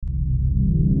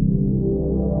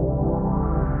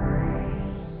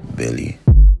Billy.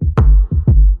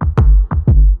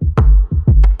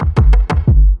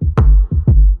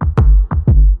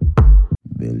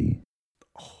 Billy.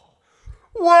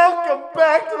 Welcome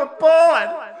back to the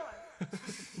pod.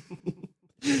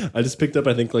 I just picked up,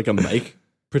 I think, like a mic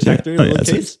protector Yeah. Oh, yeah, little it's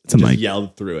a- case. it's a just mic.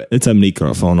 yelled through it. It's a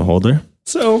microphone holder.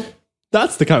 So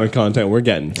that's the kind of content we're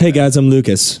getting. Hey guys, I'm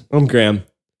Lucas. I'm Graham.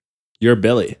 You're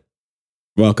Billy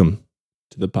Welcome.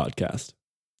 to the podcast.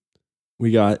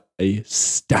 We got a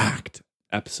stacked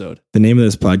episode. The name of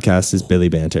this podcast is Billy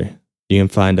Banter. You can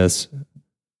find us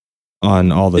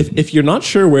on all the... If you're not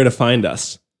sure where to find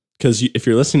us, because if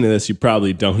you're listening to this, you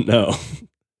probably don't know,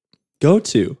 go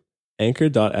to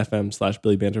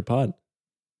anchor.fm/BillyBanterPod.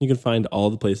 You can find all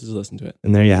the places to listen to it.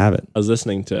 and there you have it. I was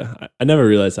listening to, I never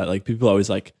realized that. Like, people always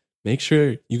like, make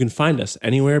sure you can find us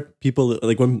anywhere. People,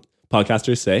 like when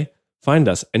podcasters say, find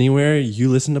us anywhere you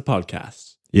listen to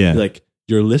podcasts. Yeah. Like,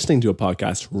 you're listening to a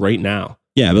podcast right now.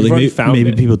 yeah, but you've like already maybe, found maybe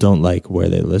it. people don't like where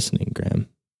they're listening, Graham.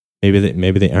 Maybe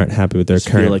they aren't happy with their I just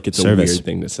current feel like it's service. a weird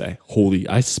thing to say. Holy,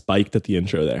 I spiked at the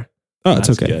intro there. Oh, it's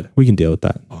That's okay. good. We can deal with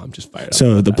that. Oh, I'm just fired up.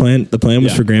 So about the plan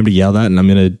was Yeah. for Graham to yell that, and I'm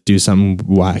gonna do something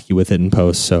wacky with it in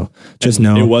post. So just that.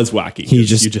 know It was wacky. he 'Cause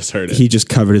just you just heard it. He just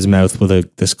covered his mouth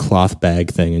with this cloth bag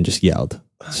thing and just yelled.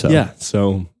 So Yeah.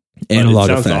 So analog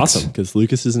it sounds effects. awesome because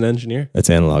Lucas is an engineer,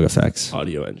 It's analog effects.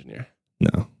 audio engineer.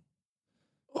 No,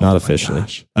 Oh not my officially.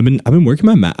 gosh. I've been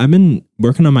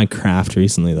working on my craft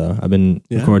recently though. I've been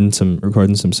Yeah. recording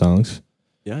some songs,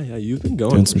 Yeah. You've been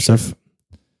going doing for some sure. stuff.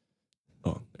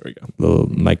 Oh, there we go.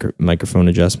 Little microphone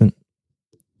adjustment.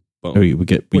 Boom. Oh, we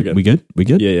good? We're good. We good? We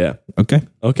good? Yeah. Okay.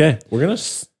 Okay, we're gonna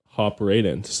hop right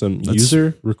into some Let's-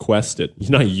 user requested.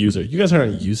 You're not user. You guys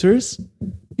aren't users.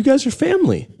 You guys are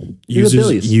family. You're the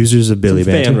Billies. Users of Billy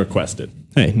Some fan Banter. requested.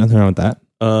 Hey, nothing wrong with that.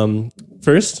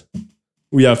 First,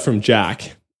 we have from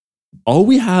Jack. All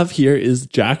we have here is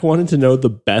Jack wanted to know the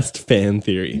best fan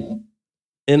theory,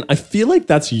 and I feel like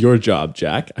that's your job,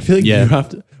 Jack. I feel like Yeah. you have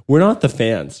to. We're not the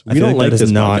fans. I We feel don't like that is this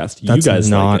not, podcast. You that's guys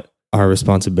not like it. our So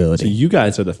responsibility. you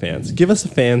guys are the fans. Give us a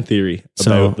fan theory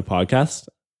So- about the podcast,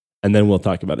 and then we'll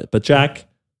talk about it. But Jack,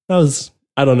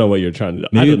 I don't know what you're trying to do.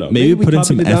 I Maybe, don't know. maybe we put in copied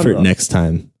some it down effort wrong. next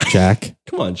time, Jack.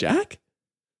 Come on, Jack.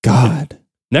 God.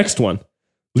 Next one.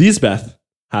 Lisbeth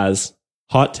has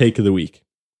hot take of the week.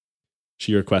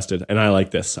 She requested, and I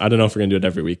like this. I don't know if we're gonna do it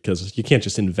every week because you can't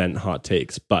just invent hot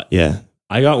takes. But Yeah.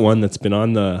 I got one that's been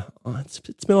on it's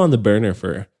been on the burner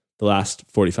for the last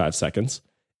 45 seconds,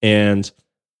 and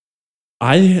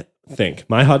I think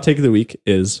my hot take of the week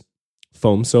is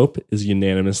foam soap is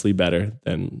unanimously better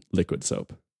than liquid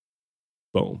soap.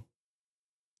 Boom.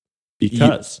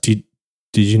 Because Did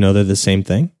you know they're the same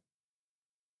thing?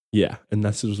 yeah, and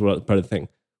that's just what part of the thing.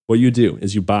 What you do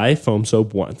is you buy foam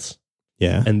soap once,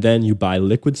 Yeah. and then you buy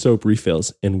liquid soap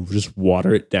refills and just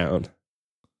water it down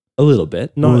a little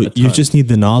bit. Not Well, a you ton. just need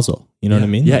the nozzle. You know what I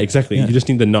mean? Yeah, exactly. Yeah. You just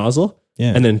need the nozzle,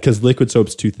 Yeah. and then because liquid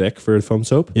soap's too thick for foam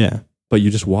soap, yeah. but you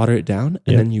just water it down,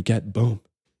 and Yeah. then you get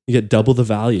double the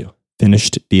value.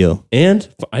 Finished deal. And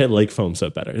I like foam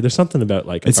soap better. There's something about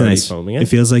like It's already nice. foaming It it.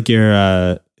 feels like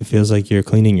you're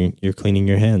cleaning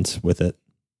your hands with it,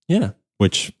 Yeah,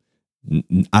 which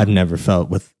I've never felt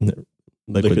with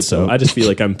liquid soap. I just feel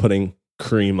like I'm putting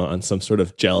cream on some sort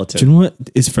of gelatin. Do you know what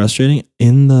is frustrating?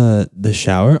 In the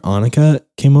shower, Annika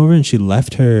came over and she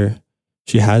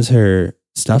has her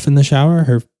stuff in the shower,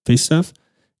 her face stuff.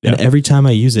 And Yeah. every time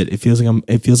I use it, it feels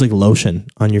like lotion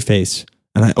on your face.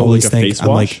 And I always like a think face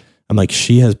wash? I'm like,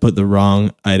 she has put the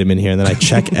wrong item in here. And then I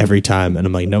check every time and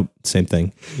I'm like, nope, same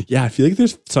thing. Yeah, I feel like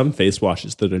there's some face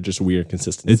washes that are just weird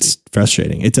consistency. It's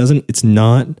frustrating. It's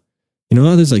not, you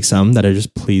know, there's like some that are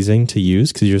just pleasing to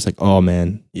use because you're just like, oh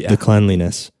man, Yeah. the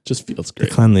cleanliness. just feels The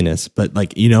great. cleanliness. But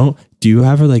like, you know, do you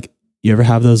ever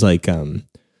have those like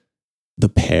the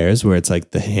pairs where it's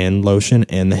like the hand lotion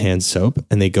and the hand soap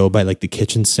and they go by like the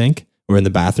kitchen sink or in the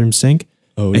bathroom sink?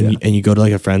 Oh and yeah. you go to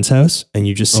like a friend's house and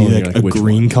you just see Oh, and like you're like, a which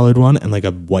green one? colored one and like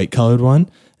a white colored one.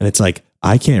 And it's like,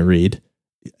 I can't read.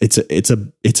 It's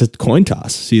a coin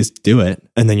toss. So you just do it.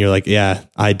 And then you're like, yeah,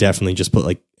 I definitely just put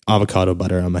like avocado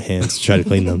butter on my hands to try to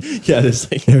clean them. Yeah, there's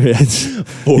like It's-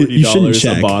 $40 you shouldn't a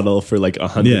check. bottle for like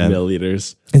 100 Yeah.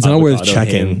 milliliters. It's not worth avocado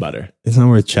checking. hand butter. It's not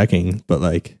worth checking, but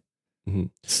like,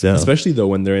 Mhm. still. Especially though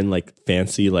when they're in like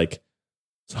fancy like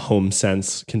home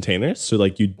sense containers. So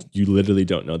like you literally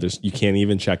don't know. You can't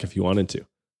even check if you wanted to.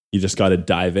 You just got to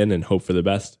dive in and hope for the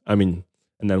best. I mean,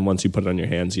 and then once you put it on your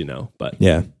hands, you know. But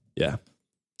Yeah. yeah,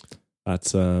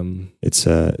 that's It's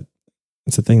a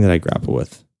thing that I grapple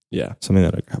with. yeah. Something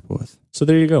that I grapple with. So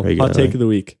there you go. Regularly. Hot take of the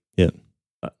week. Yeah.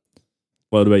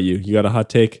 What about you? You got a hot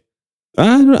take?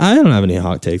 I don't have any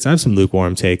hot takes. I have some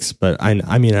lukewarm takes, but I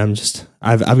mean,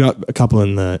 I've got a couple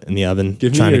in the oven,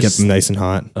 Give me trying to your get them nice and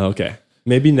hot. Okay.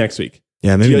 Maybe next week.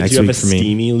 Yeah, maybe next do you week have a for me.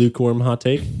 steamy, lukewarm hot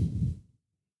take?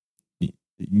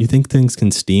 You think things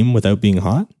can steam without being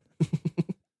hot?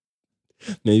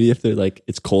 Maybe if they're like,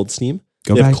 it's cold steam.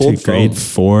 Go They have back to cold grade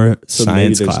foam. 4 So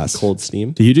science maybe there's class. cold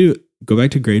steam. Go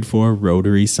back to grade 4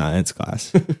 rotary science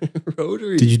class.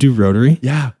 Rotary. Did you do rotary?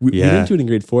 Yeah. We Yeah. didn't do it in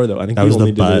grade 4 though. I think That we was the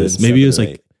only did buzz. it in Maybe it was 7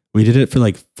 or like 8. we did it for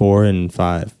like 4 and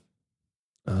 5.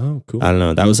 Oh, cool. I don't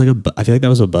know. That was like I feel like that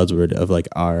was a buzzword of like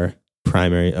our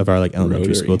like elementary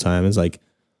Rotary. school time. Is like,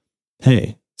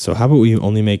 hey, so how about we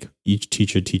only make each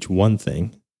teacher teach one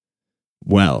thing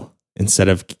well instead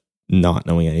of not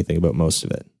knowing anything about most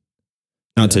of it.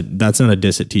 That's not a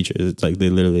diss at teachers. It's like they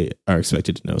literally are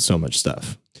expected to know so much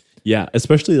stuff. Yeah,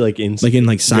 especially like in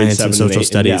Like science and 7 social 8,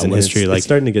 studies and when history. It's Like,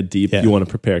 starting to get deep. Yeah. You want to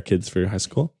prepare kids for high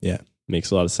school. Yeah.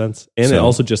 Makes a lot of sense. And So-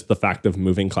 also just the fact of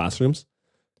moving classrooms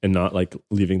and not like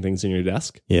leaving things in your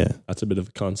desk. yeah. That's a bit of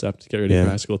a concept to get ready Yeah. for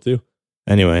high school too.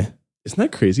 Anyway. Isn't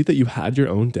that crazy that you had your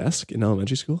own desk in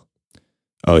elementary school?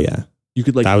 Oh yeah. You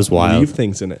could like That was wild. leave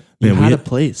things in it. You Man, had a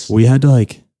place. We had to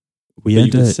like we That had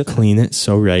you could to sit there. clean it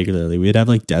so regularly. We'd have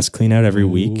like desk clean out every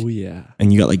week. Oh yeah.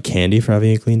 And you got like candy for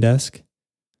having a clean desk,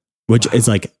 which Wow. is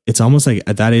like, it's almost like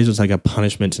at that age, it's like a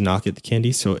punishment to not get the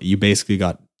candy. So you basically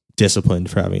got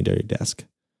disciplined for having a dirty desk.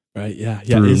 Right. Yeah.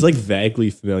 Yeah. Through- It's like vaguely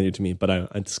familiar to me, but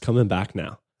it's coming back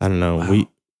now. I don't know. Wow.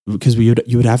 Because you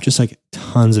would have just like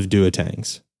tons of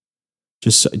duotangs.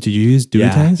 Did you use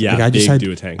duotangs? Yeah. Like I just big had,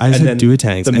 duotang. I just And had then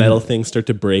duotangs. the and- metal things start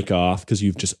to break off because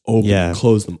you've just opened, Yeah.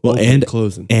 closed them. Well, open, and-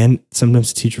 close them. And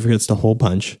sometimes the teacher forgets to hole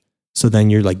punch. So then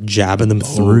you're like jabbing them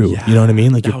Oh, through. yeah. You know what I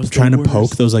mean? Like That you're was the trying to worst.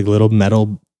 poke those like little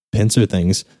metal pincer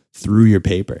things through your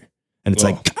paper. And it's Oh.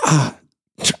 like,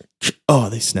 oh,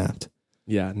 they snapped.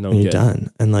 Yeah. No. And you're good.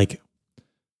 done. And like,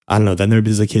 I don't know. Then there'd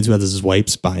be like kids who had those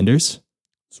wipes binders.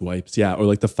 Swipes. Yeah. Or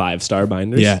like the 5-star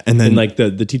binders. Yeah. And then And like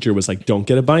the teacher was like, don't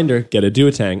get a binder, get a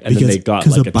duotang. And then they got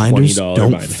like the a binders $20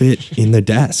 don't binder. fit in the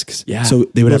desks. Yeah. So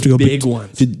they would have to Those go big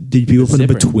ones. Did people The put them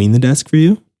zipper. between the desk for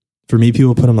you? For me,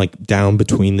 people put them like down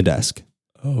between the desk.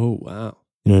 Oh, wow.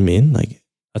 You know what I mean?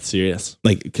 That's serious.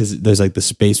 Like because there's like the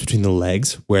space between the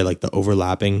legs where like the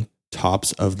overlapping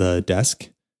tops of the desk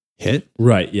hit.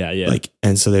 Right. Yeah. Yeah. Like,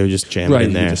 and so they would just jam right. it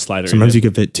in You there. just slide it right Sometimes in. you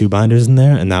could fit 2 binders in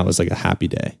there, and that was like a happy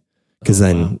day. Because Oh,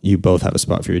 then wow. you both have a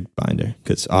spot for your binder.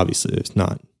 Because obviously there's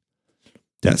not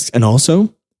desks. And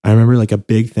also, I remember like a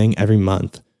big thing every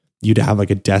month, you'd have like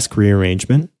a desk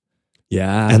rearrangement.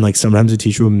 Yeah. And like sometimes the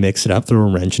teacher would mix it up, throw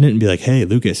a wrench in it, and be like, "Hey,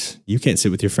 Lucas, you can't sit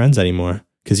with your friends anymore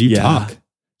because you Yeah. talk."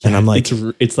 And I'm like,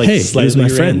 it's like "Hey, it was slightly my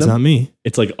friends, random. not me."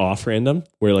 It's like off random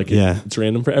where like Yeah. it's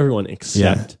random for everyone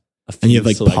except a few And you have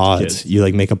like select pods. kids. You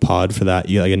like make a pod for that.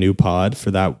 You like a new pod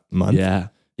for that month. Yeah.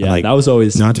 Yeah. Like, that was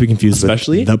always Not to be confused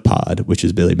Especially- with the pod, which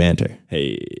is Billy Banter.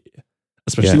 hey.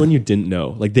 Especially Yeah. when you didn't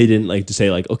know. Like they didn't like to say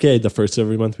like, okay, the first of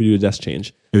every month we do a desk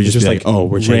change. It would It's just be like, "Oh,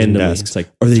 we're changing randomly. desks." It's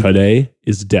like Or they- today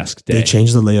is desk day. They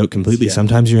change the layout completely. Yeah.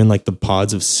 Sometimes you're in like the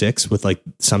pods of 6 with like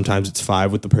sometimes it's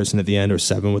 5 with the person at the end or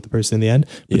 7 with the person in the end.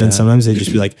 But Yeah. then sometimes they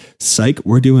just be like, "Psych,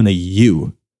 we're doing a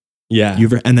U." yeah.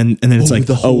 And then it's Oh, like,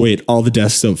 the "Oh whole- wait, all the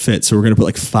desks don't fit, so we're gonna put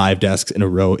like 5 desks in a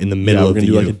row in the Yeah, middle we're of the gonna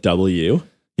do U." like a W.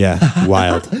 Yeah,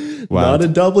 wild. Not a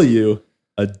W.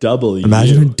 A W.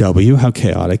 Imagine a W, how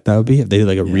chaotic that would be if they did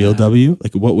like a real Yeah. W.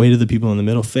 Like, what way do the people in the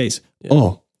middle face? Yeah.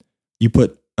 Oh, you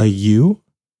put a U,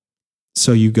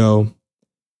 so you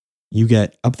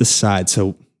get up the side.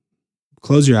 So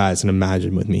close your eyes and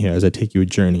imagine with me here as I take you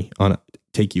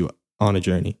on a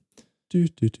journey. Do,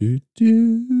 do, do,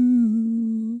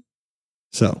 do.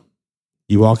 So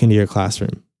you walk into your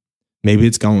classroom. Maybe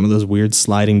it's got one of those weird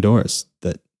sliding doors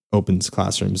that opens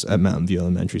classrooms at Mountain View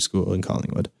Elementary School in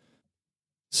Collingwood.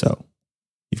 So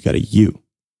you've got a U.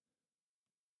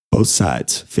 Both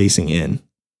sides facing in.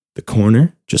 The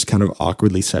corner just kind of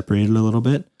awkwardly separated a little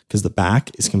bit because the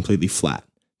back is completely flat.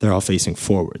 They're all facing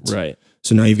forwards. Right.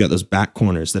 So now you've got those back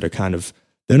corners that are kind of,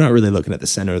 they're not really looking at the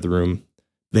center of the room.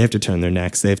 They have to turn their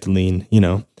necks. They have to lean,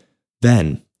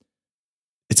 Then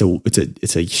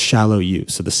it's a shallow U.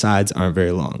 So the sides aren't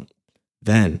very long.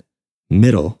 Then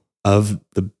middle of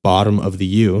the bottom of the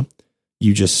U,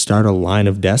 you just start a line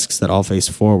of desks that all face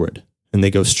forward and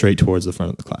they go straight towards the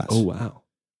front of the class. Oh wow.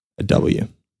 A W.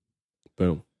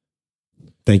 Boom.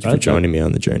 Thank you for That's joining me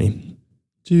on the journey.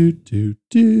 Do, do,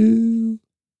 do.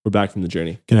 We're back from the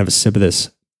journey. Gonna have a sip of this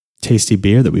tasty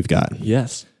beer that we've got.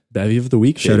 Yes. Bevy of the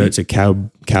week. Shout baby. out to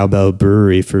Cowbell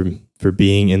Brewery for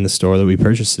being in the store that we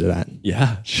purchased it at.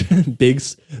 Yeah. big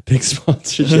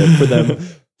sponsorship for them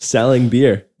selling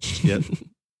beer. Yep.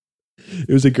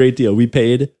 It was a great deal. We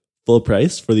paid full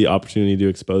price for the opportunity to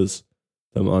expose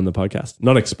them on the podcast.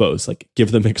 Not expose, like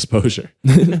give them exposure.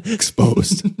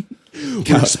 Exposed.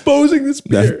 We're exposing this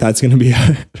beer. That's going to be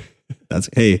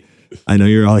hey, I know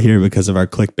you're all here because of our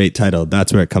clickbait title.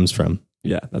 That's where it comes from.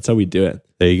 Yeah, that's how we do it.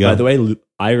 There you go. By the way,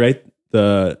 I write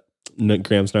the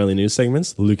Graham's Gnarly News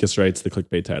segments. Lucas writes the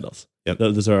clickbait titles. Yep.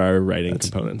 Those are our writing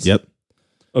components. Yep.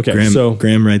 Okay,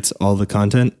 Graham writes all the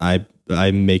content. I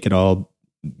make it all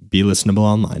be listenable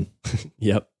online.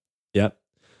 Yep.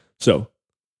 So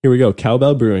here we go.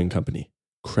 Cowbell Brewing Company.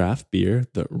 Craft beer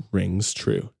that rings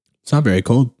true. It's not very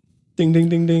cold. Ding, ding,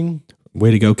 ding, ding.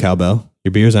 Way to go, Cowbell.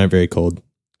 Your beers aren't very cold.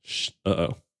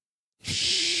 Uh-oh.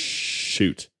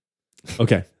 Shoot.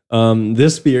 Okay.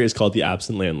 This beer is called the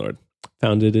Absent Landlord.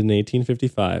 Founded in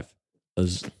 1855.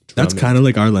 That's kind of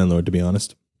like our landlord, to be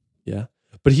honest. Yeah.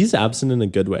 But he's absent in a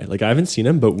good way. Like I haven't seen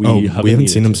him, but we haven't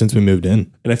seen him since we moved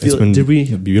in. And I feel,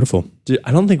 beautiful.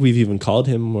 I don't think we've even called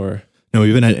him or. No, we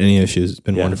haven't had any issues. It's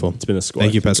been wonderful. It's been a score.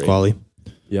 Thank you, Pasquale.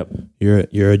 Yep.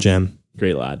 You're a gem.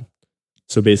 Great lad.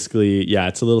 So basically, yeah,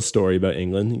 it's a little story about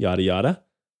England, yada, yada.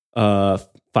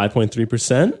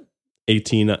 5.3%,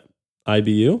 18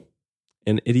 IBU.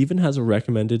 And it even has a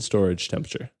recommended storage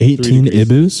temperature. 18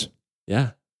 IBUs?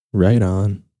 Yeah. Right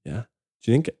on. Yeah.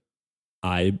 Do you think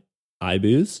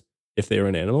IBUs, if they were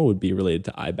an animal, would be related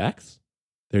to ibex?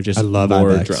 They're just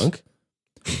more ibex. Drunk.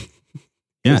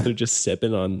 Yeah. They're just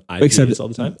sipping on IBUs all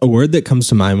the time. A word that comes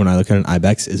to mind when I look at an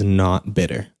ibex is not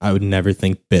bitter. I would never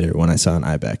think bitter when I saw an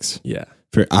ibex. Yeah.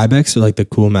 For ibex are like the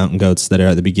cool mountain goats that are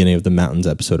at the beginning of the Mountains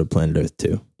episode of Planet Earth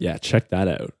 2. Yeah, check that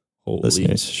out. Holy.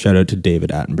 Listeners, shout out to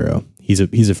David Attenborough. He's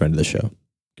a friend of the show.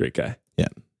 Great guy. Yeah.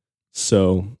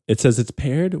 So it says it's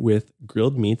paired with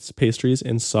grilled meats, pastries,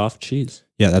 and soft cheese.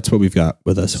 Yeah, that's what we've got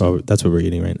with us. So that's what we're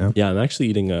eating right now. Yeah, I'm actually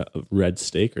eating a red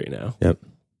steak right now. Yep.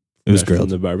 It was grilled. From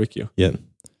the barbecue. Yep.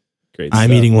 Great I'm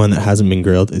stuff. eating one that hasn't been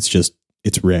grilled. It's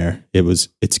rare.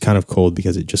 It's kind of cold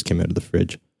because it just came out of the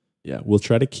fridge. Yeah, we'll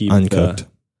try to keep uncooked.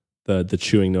 The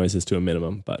chewing noises to a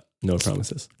minimum, but no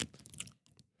promises.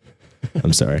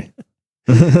 I'm sorry.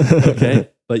 Okay.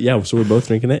 But yeah, so we're both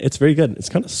drinking it. It's very good. It's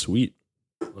kind of sweet,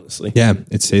 honestly. Yeah,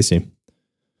 it's tasty.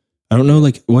 I don't know,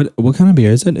 like what kind of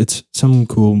beer is it? It's some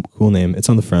cool name. It's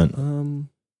on the front.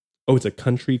 It's a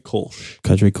Country Kolsch.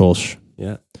 Country Kolsch.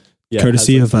 Yeah.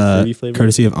 Courtesy of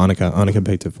Annika. Annika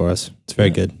picked it for us. It's very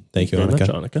good. Thank you, very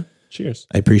Annika. Much, Annika. Cheers.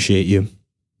 I appreciate you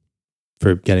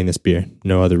for getting this beer.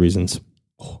 No other reasons.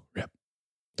 Oh, rip.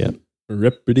 Yeah.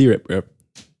 Rippity rip.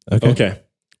 Okay.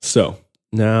 So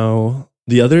now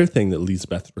the other thing that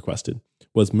Lisbeth requested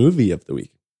was movie of the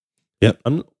week. Yep.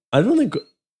 I don't think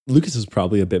Lucas is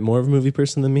probably a bit more of a movie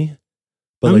person than me.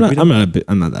 But I'm not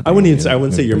that. I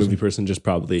wouldn't say you're a movie person. Just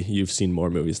probably you've seen more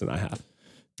movies than I have.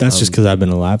 That's just because I've been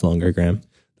alive longer, Graham.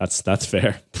 That's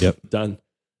fair. Yep. Done.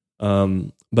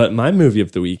 But my movie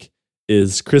of the week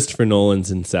is Christopher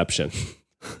Nolan's Inception.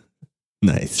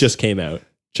 Nice. Just came out.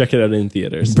 Check it out in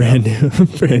theaters. Brand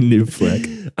new flick.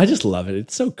 I just love it.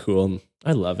 It's so cool.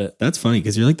 I love it. That's funny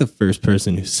because you're like the first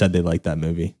person who said they liked that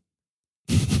movie.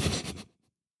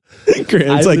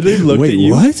 Graham's like, looked at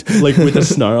you, what? Like with a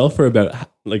snarl for about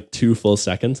like 2 full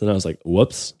seconds, and I was like,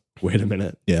 "Whoops! Wait a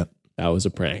minute. Yeah, that was a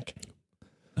prank."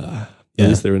 At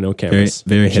least there were no cameras.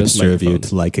 Very hipster of you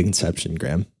to like Inception,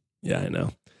 Graham. Yeah, I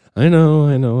know.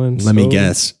 Let me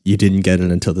guess. You didn't get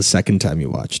it until the second time you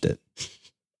watched it.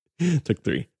 Took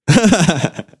 3.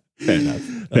 Fair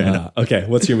enough. Okay,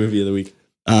 what's your movie of the week?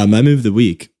 My movie of the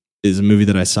week is a movie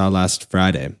that I saw last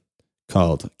Friday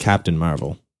called Captain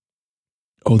Marvel.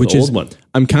 Oh, the old one.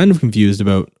 I'm kind of confused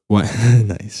about what.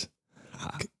 Nice.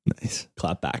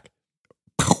 Clap back.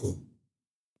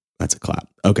 That's a clap.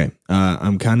 Okay.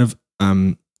 I'm kind of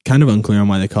unclear on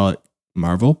why they call it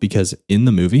Marvel because in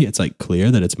the movie it's like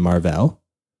clear that it's Marvel.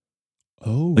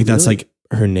 Oh, like that's like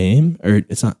her name, or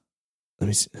it's not. Let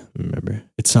me see, remember.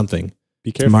 It's something.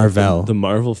 Be careful. Marvel. The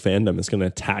Marvel fandom is going to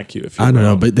attack you if you're I don't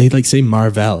wrong. know, but they like say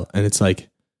Marvel, and it's like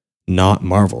not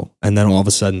Marvel, and then all of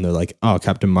a sudden they're like, "Oh,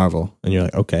 Captain Marvel," and you're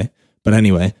like, "Okay." But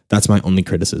anyway, that's my only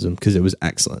criticism because it was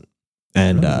excellent,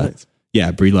 and nice.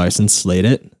 Yeah, Brie Larson slayed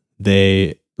it.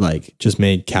 They like just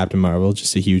made Captain Marvel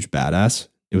just a huge badass.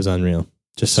 It was unreal.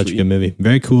 Just such a good movie.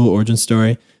 Very cool origin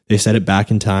story. They set it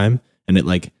back in time, and it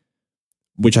like,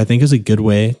 which I think is a good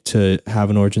way to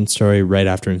have an origin story right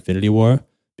after Infinity War.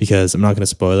 Because I'm not going to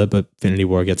spoil it, but Infinity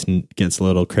War gets a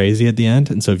little crazy at the end.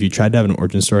 And so if you tried to have an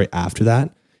origin story after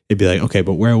that, it'd be like, okay,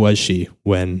 but where was she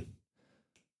when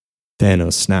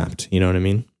Thanos snapped? You know what I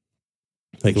mean?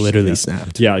 Like literally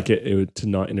snapped. Yeah, like it would to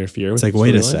not interfere. It's like,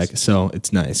 wait a sec. So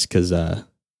it's nice because, it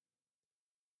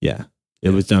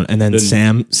was done. And then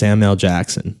Sam L.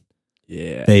 Jackson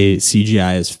Yeah. They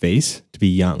CGI his face to be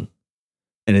young,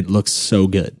 and it looks so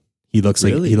good. He looks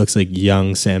Really? like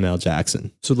young Samuel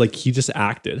Jackson. So like he just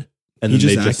acted, and He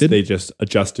then just acted? they just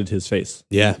adjusted his face.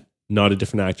 Yeah, Not a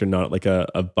different actor, not like a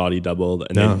body double,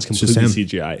 and No, it's it's just completely him.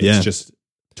 CGI. It's Yeah. just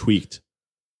tweaked,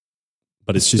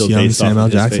 but it's It's just still young based off Samuel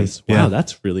of his Jackson. face. Wow, Yeah.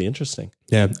 that's really interesting.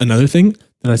 yeah. Another thing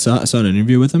that I saw an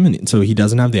interview with him, and so he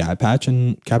doesn't have the eye patch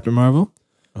in Captain Marvel,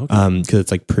 Okay. because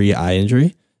it's like pre-eye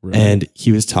injury. Right. And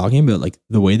he was talking about like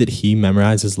the way that he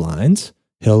memorizes lines.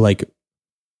 He'll like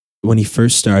when he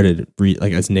first started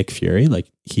like as Nick Fury, like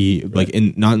he like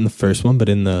in not in the first one, but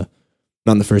not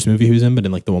in the first movie he was in, but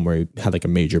in like the one where he had like a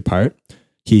major part.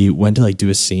 He went to like do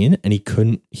a scene and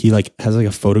he like has like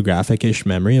a photographic-ish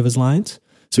memory of his lines.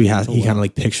 So he kind of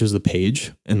like pictures the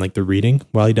page and like the reading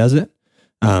while he does it.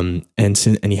 And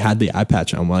he had the eye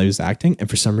patch on while he was acting, and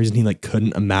for some reason he like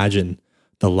couldn't imagine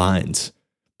the lines.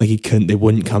 Like they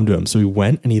wouldn't come to him. So he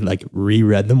went and he like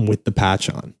reread them with the patch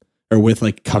on or with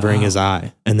like covering his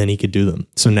eye, and then he could do them.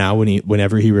 So now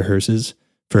whenever he rehearses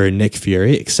for Nick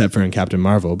Fury, except for in Captain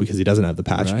Marvel, because he doesn't have the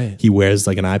patch, Right. he wears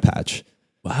like an eye patch.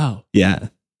 Wow. Yeah.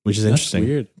 Which is That's interesting.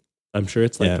 weird. I'm sure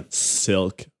it's like Yeah.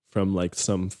 silk from like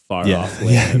some far Yeah. off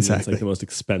land. Yeah, It's exactly. like the most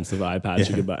expensive eye patch Yeah.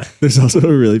 you could buy. There's also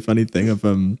a really funny thing of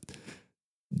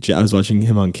I was watching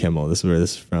him on Kimmel. This is where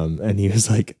this is from, and he was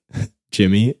like,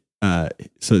 Jimmy.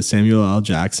 So Samuel L.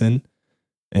 Jackson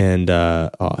and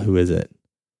who is it?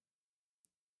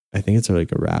 I think it's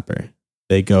like a rapper.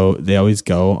 They always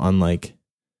go on like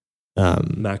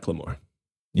Macklemore.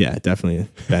 yeah, definitely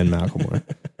Ben McLemore.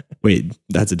 Wait,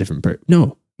 that's a different person.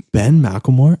 No, Ben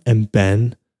McLemore and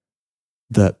Ben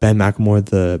McLemore,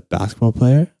 the basketball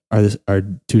player, are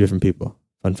two different people.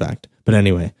 Fun fact. But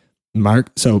anyway,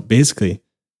 so basically,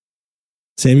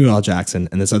 Samuel L. Jackson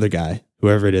and this other guy,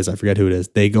 whoever it is, I forget who it is,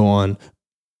 they go on,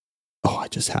 I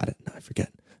just had it. No, I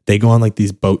forget. They go on like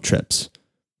these boat trips.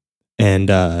 And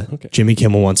Jimmy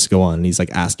Kimmel wants to go on, and he's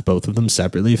like asked both of them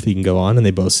separately if he can go on, and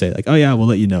they both say like, oh yeah, we'll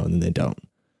let you know, and then they don't.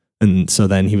 And so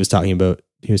then he was talking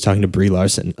to Brie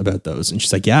Larson about those, and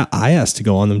she's like, yeah, I asked to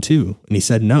go on them too, and he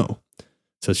said no.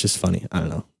 So it's just funny. I don't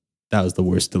know. That was the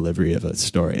worst delivery of a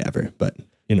story ever, but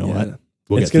you know what?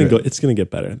 It's gonna get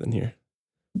better than here.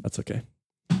 That's okay.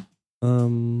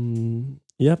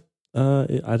 Yep.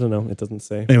 I don't know. It doesn't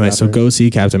say. Anyway, so rapper. go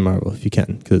see Captain Marvel if you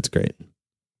can, because it's great.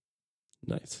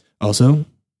 Nice. Also,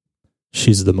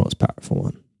 she's the most powerful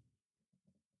one.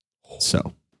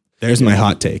 So there's my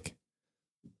hot take.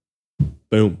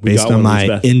 Boom. We Based got on one, my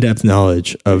Lisbeth. in-depth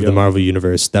knowledge There of you the go. Marvel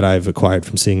Universe that I've acquired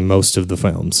from seeing most of the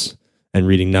films and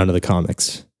reading none of the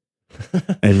comics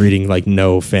and reading like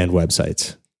no fan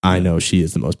websites, I know she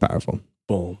is the most powerful.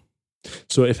 Boom.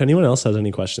 So if anyone else has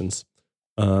any questions,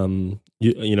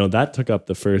 you know that took up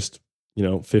the first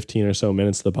 15 or so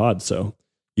minutes of the pod. So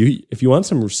if you want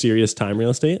some serious time real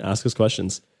estate, ask us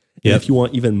questions. And Yep. if you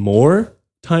want even more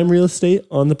time real estate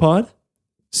on the pod,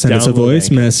 Send us a Download the voice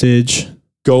bank. message.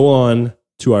 go on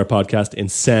to our podcast and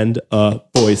send a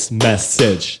voice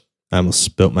message. I almost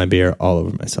spilt my beer all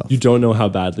over myself. You don't know how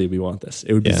badly we want this.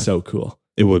 It would be Yeah. so cool.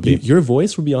 It would be. Your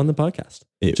voice would be on the podcast.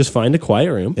 It- Just find a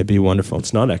quiet room. It'd be wonderful.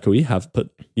 It's not echoey.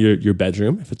 Put your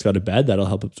bedroom. If it's got a bed, that'll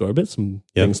help absorb it. Some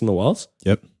Yep. things on the walls.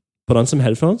 Yep. Put on some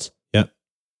headphones. Yep.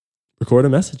 Record a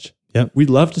message. Yep. We'd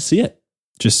love to see it.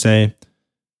 Just say,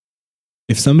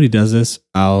 if somebody does this,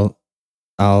 I'll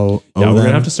owe Yeah, we're them.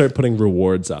 gonna have to start putting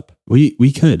rewards up. We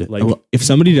could. Like- If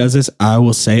somebody does this, I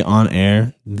will say on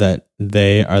air that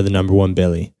they are the number one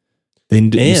Billy. You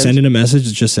And- send in a message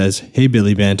that just says, "Hey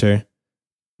Billy Banter,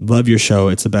 love your show.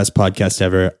 It's the best podcast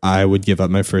ever. I would give up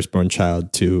my firstborn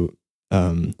child to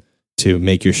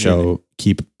make your show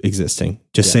keep existing."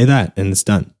 Just Yeah. say that, and it's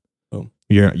done. Boom.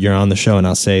 You're on the show, and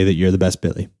I'll say that you're the best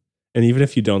Billy. And even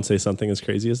if you don't say something as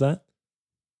crazy as that,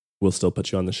 we'll still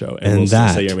put you on the show and And we'll still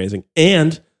that- say you're amazing.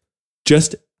 And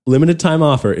just limited time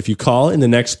offer. If you call in the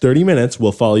next 30 minutes,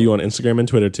 we'll follow you on Instagram and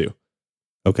Twitter too.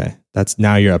 Okay, that's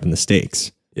now you're up in the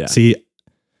stakes. Yeah. See,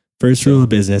 first rule of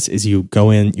business is you go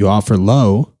in, you offer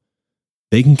low,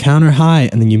 they can counter high,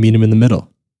 and then you meet them in the middle.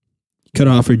 You could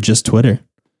have offered just Twitter.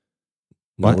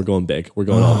 No, What? we're going big. We're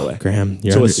going all the way. Graham.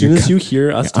 So as soon as you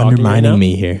hear us you're talking right undermining now,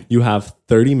 me here, you have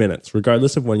 30 minutes,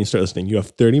 regardless of when you start listening. You have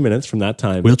 30 minutes from that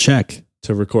time we'll check.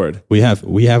 to record. We have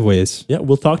ways. Yeah,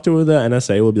 we'll talk to the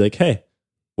NSA. We'll be like, hey,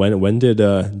 when did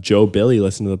Joe Billy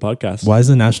listen to the podcast? Why is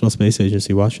the National Space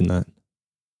Agency watching that?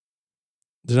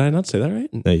 Did I not say that right?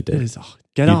 No, you did.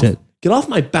 Get You off. did. Get off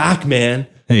my back, man.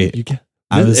 Hey, You get,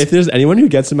 I if there's anyone who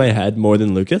gets in my head more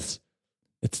than Lucas,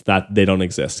 it's that they don't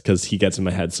exist because he gets in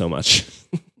my head so much.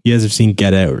 you guys have seen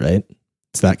Get Out, right?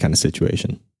 It's that kind of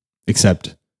situation,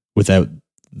 except without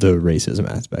the racism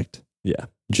aspect. Yeah.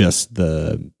 just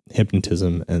the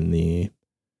hypnotism and the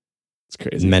It's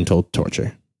crazy. mental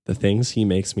torture. The things he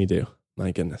makes me do.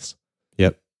 My goodness.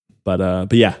 Yep.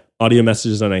 But yeah, audio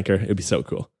messages on Anchor. It'd be so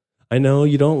cool. I know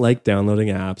you don't like downloading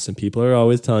apps, and people are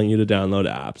always telling you to download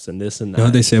apps and this and that. You know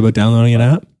what they say about downloading an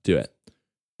app? Do it.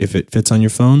 If it fits on your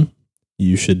phone,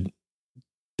 you should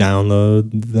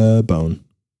download the bone.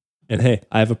 And hey,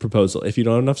 I have a proposal. If you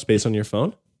don't have enough space on your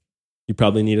phone, you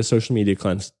probably need a social media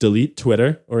cleanse. Delete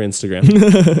Twitter or Instagram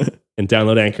and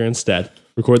download Anchor instead.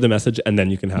 Record the message, and then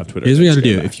you can have Twitter. Here's what you got to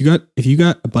Instagram do. back. If you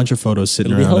got a bunch of photos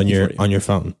sitting It'll be around on healthy for you. your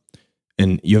phone,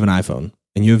 and you have an iPhone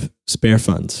and you have spare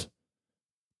funds.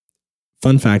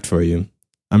 Fun fact for you: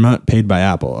 I'm not paid by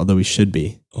Apple, although we should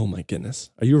be. Oh my goodness.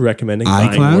 Are you recommending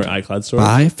buying iCloud? more iCloud storage?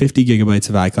 Buy 50 gigabytes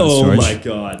of iCloud Oh storage. my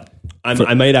God.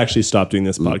 I might actually stop doing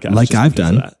this podcast. Like just I've because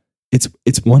of done. that.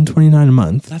 It's $129 a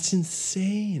month. That's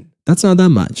insane. That's not that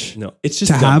much. No, it's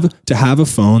just To have a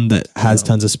phone that has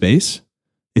tons of space,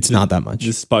 it's not that much.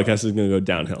 This podcast is going to go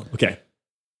downhill. Okay.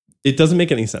 It doesn't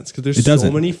make any sense because It there's so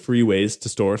doesn't. many free ways to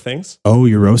store things. Oh,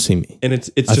 you're roasting me. And it's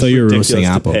I just thought you were ridiculous roasting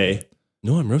to Apple. pay.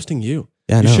 No, I'm roasting you.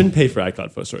 Yeah, You no. shouldn't pay for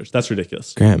iCloud photo storage. That's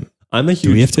ridiculous. Graham, I'm a huge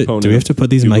do we have proponent to put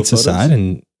these Google mics Photos. aside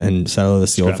and settle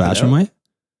this the Scrap it old fashioned out. way?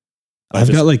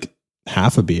 I've got like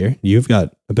half a beer. You've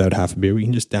got about half a beer. We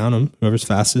can just down them. Whoever's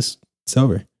fastest, it's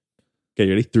over. Okay, you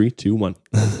ready? 3, 2, 1.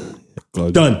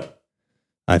 Glug. Done.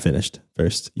 I finished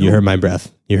first. You No. heard my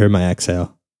breath. You heard my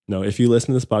exhale. No, if you listen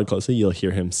to this pod closely, you'll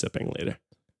hear him sipping later.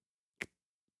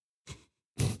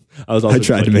 I was also I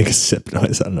tried to clicking. make a sip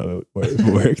noise. I don't know where it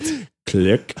worked.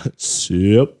 Click,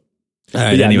 sip. All But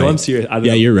right. yeah, Anyway, no, I'm serious. I don't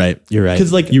yeah, know. you're right. You're right.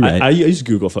 Because like you're right. I use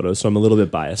Google Photos, so I'm a little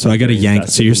bit biased. so I got to I'm yank.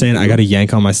 invested So you're in saying I Google. got to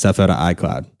yank all my stuff out of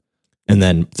iCloud and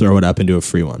then throw it up into a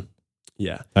free one.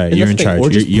 Yeah. All right, And you're that's in the thing. charge. Or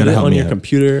just You got to put it help on me your out.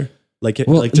 computer. Like it,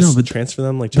 Well, like just no, but- transfer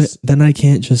them. Like But just then I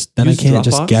can't just Use just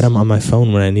Dropbox? get them on my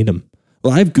phone when I need them.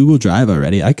 Well, I have Google Drive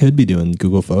already. I could be doing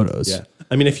Google Photos. yeah.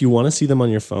 I mean, if you want to see them on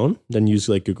your phone, then use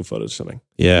like Google Photos or something.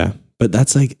 Yeah. But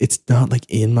that's like it's not like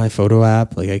in my photo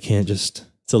app. Like I can't just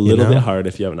It's a little know? bit hard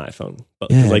if you have an iPhone. But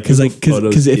yeah. Google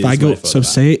Photos If is I go my photo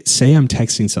so app. say I'm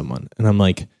texting someone and I'm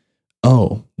like,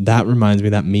 oh, that reminds me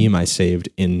of that meme I saved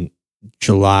in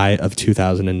July of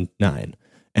 2009,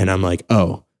 and I'm like,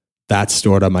 oh, that's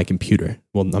stored on my computer.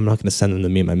 Well, I'm not going to send them the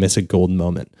meme. I miss a golden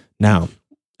moment. Now,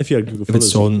 if you had Google if Photos,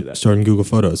 it's you can do that. stored in Google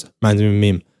Photos, reminds me of a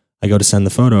meme. I go to send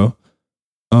the photo.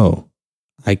 Oh,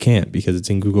 I can't because it's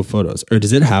in Google Photos. Or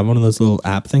does it have one of those little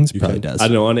app things? You Probably can. does. I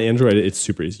don't know. On Android, it's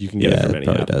super easy. You can get it Yeah, from it any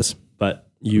probably app. does. But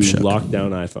you I'm shook. lock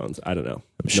down iPhones. I don't know.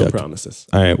 I'm No shook. promises.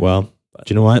 All right. Well, do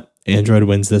you know what? Android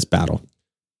wins this battle.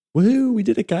 Woohoo! We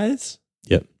did it, guys.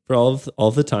 Yep. For all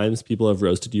of the times people have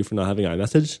roasted you for not having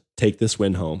iMessage, take this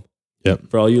win home. Yep.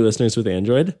 For all you listeners with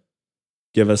Android,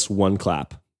 give us one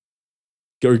clap.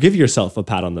 Or give yourself a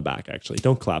pat on the back, actually.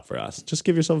 Don't clap for us. Just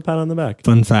give yourself a pat on the back.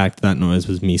 Fun fact, that noise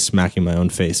was me smacking my own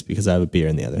face because I have a beer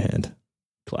in the other hand.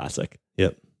 Classic.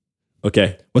 Yep.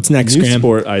 Okay. What's next, New Graham?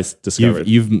 sport I discovered.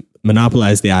 You've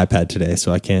monopolized the iPad today,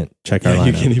 so I can't check our Yeah,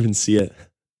 you lineup. can't even see it.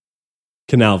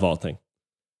 Canal vaulting.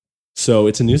 So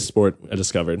it's a new sport I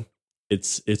discovered.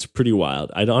 It's pretty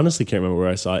wild. I honestly can't remember where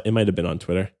I saw it. It might have been on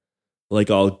Twitter. Like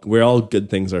where all good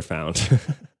things are found.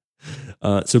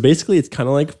 So basically, it's kind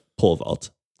of like pole vault,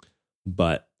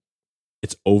 but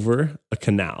it's over a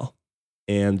canal,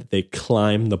 and they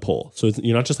climb the pole. So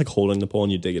you're not just like holding the pole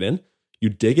and you dig it in. You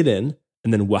dig it in,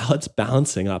 and then while it's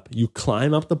balancing up, you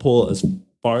climb up the pole as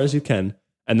far as you can,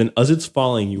 and then as it's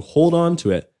falling, you hold on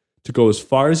to it to go as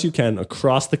far as you can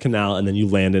across the canal, and then you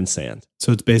land in sand.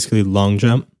 So it's basically long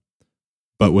jump,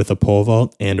 but with a pole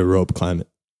vault and a rope climb.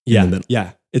 Yeah, the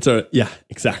middle. yeah,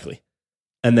 exactly.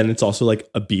 And then it's also like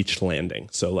a beach landing.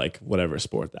 So like whatever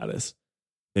sport that is,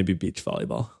 maybe beach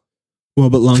volleyball.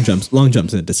 Well, but long jumps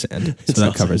into sand, so It's that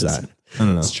also covers into that. sand. I don't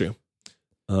know. That's true.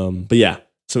 But yeah,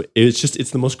 so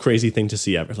it's the most crazy thing to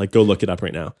see ever. Like go look it up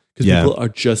right now because Yeah. people are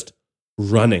just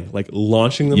running, like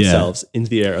launching themselves into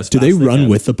the air. Do they run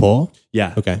with the pole?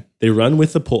 Yeah, Okay, they run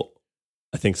with the pole.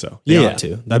 I think so. they Yeah, ought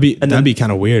to. That'd be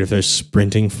kind of weird if they're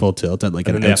sprinting full tilt at like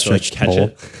And an then they have to, like, outstretched catch pole.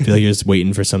 it. I feel like you're just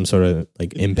waiting for some sort of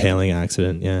like impaling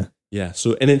accident. Yeah. Yeah.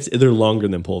 So and they're longer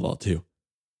than pole vault too.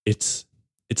 It's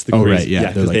the Oh, crazy, right, yeah,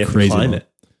 they're, 'cause like, they have crazy to climb long. it.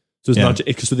 So it's Yeah. not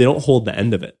so they don't hold the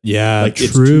end of it. Yeah. Like true.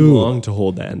 it's too long to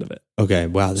hold the end of it. Okay.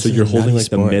 Wow. This So is you're a holding nutty like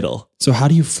the sport. middle. So how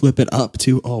do you flip it up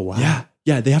to? Oh wow. Yeah.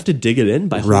 Yeah. They have to dig it in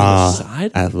by holding Raw the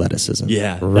side. athleticism.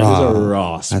 Yeah. That is Raw a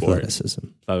raw sport athleticism.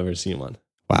 if I've ever seen one.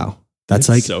 Wow. That's It's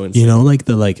like, so insane. you know, like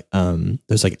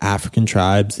there's like African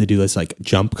tribes, they do this like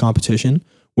jump competition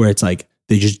where it's like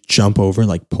they just jump over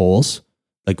like poles,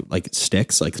 like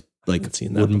sticks, like like haven't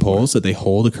seen that wooden before. poles that they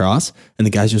hold across, and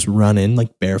the guys just run in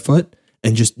like barefoot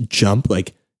and just jump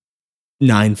like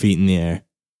 9 feet in the air.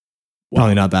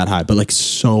 Probably not that high, but like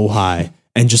so high,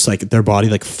 and just like their body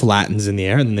like flattens in the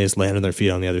air, and then they just land on their feet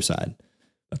on the other side.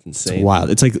 That's It's insane. wild.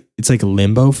 It's like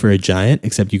limbo for a giant,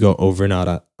 except you go over,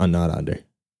 not under.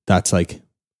 That's like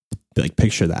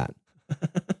picture that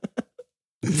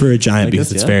for a giant I because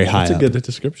guess, it's yeah, very high That's a up. good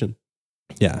description.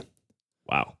 Yeah,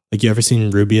 Wow. like you ever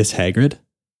seen Rubius Hagrid?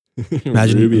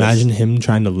 Imagine him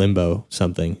trying to limbo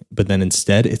something, but then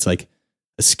instead it's like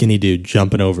a skinny dude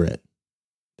jumping over it.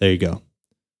 There you go.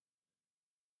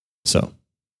 So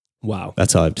Wow.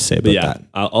 that's all I have to say But about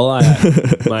yeah,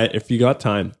 that. if you got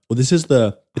time, well, it's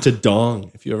a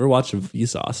dong. If you ever watch a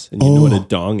Vsauce and you know what a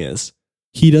dong is,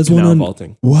 He does one canal on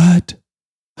vaulting. what?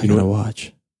 I You know gotta what?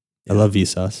 watch. Yeah. I love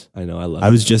Vsauce. I know. I love. I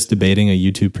was just debating a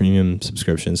YouTube Premium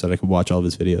subscription so that I could watch all of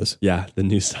his videos. Yeah, the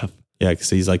new stuff. Yeah, because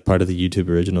he's like part of the YouTube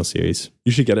original series.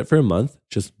 You should get it for a month.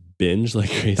 Just binge like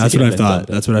crazy. That's what and I've then thought. dump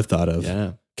it. That's what I've thought of.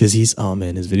 Yeah. Because his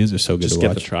videos are so good Just to get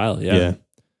watch. the trial. yeah. Yeah.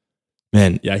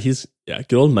 Man. Yeah.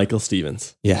 Good old Michael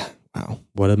Stevens. Yeah. Wow.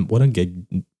 What a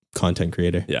good content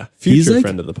creator. Yeah. He's Future like-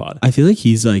 friend of the pod. I feel like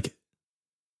he's like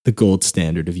the gold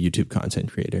standard of YouTube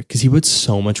content creator because he puts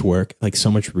so much work, like so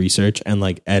much research and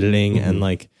like editing and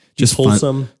like just fun-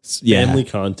 wholesome family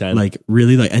content. like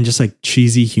really like and just like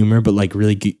cheesy humor, but like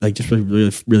really like just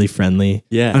really friendly.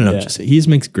 Yeah. I don't know. Yeah. Just he just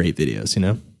makes great videos, you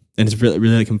know, and it's really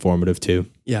like informative too.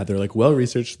 Yeah, they're like well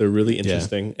researched. They're really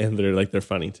interesting, and they're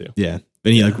funny too. Yeah,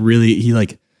 and he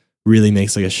really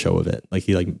makes like a show of it. Like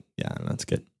he like yeah, I don't know, that's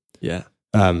good. Yeah.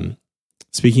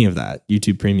 Speaking of that,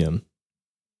 YouTube Premium.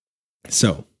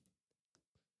 So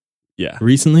Yeah.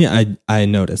 recently, I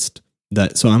noticed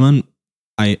that. So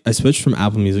I switched from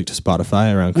Apple Music to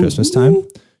Spotify around Christmas time,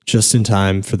 just in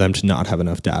time for them to not have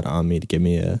enough data on me to give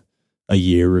me a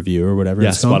year review or whatever. Yeah.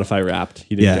 it's called. Spotify Wrapped.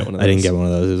 He didn't get one of those. I didn't get one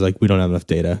of those. It was like we don't have enough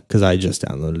data because I just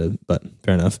downloaded it. But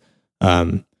fair enough.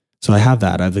 So I have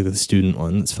that. I have like the student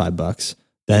one. That's $5.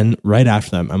 Then right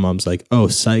after that, my mom's like, "Oh,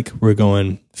 psych, we're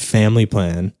going family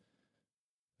plan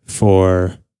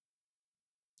for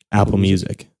Apple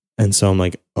Music." And so I'm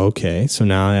like, okay, so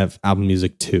now I have Apple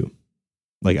Music too,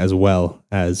 like as well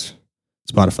as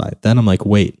Spotify. Then I'm like,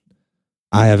 wait,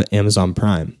 I have Amazon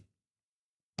Prime,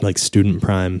 like student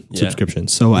Prime Yeah. subscription.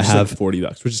 So Which I is have, like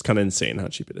 $40, which is kind of insane how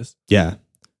cheap it is. yeah.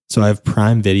 So I have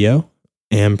Prime Video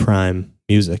and Prime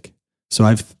Music. So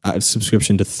I have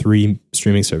subscription to 3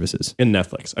 streaming services. And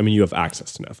Netflix. I mean, you have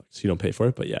access to Netflix. You don't pay for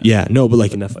it, but yeah. Yeah, no, but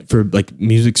like The Netflix. for like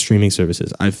music streaming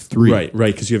services, I have 3. Right.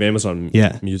 Because you have Amazon.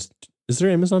 Yeah. Music. Is there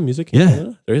Amazon Music? in Yeah.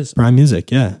 Canada? There is. Prime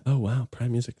Music, yeah. Oh wow,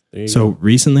 Prime Music. There you So go.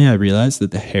 recently I realized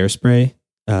that the Hairspray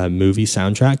movie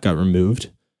soundtrack got removed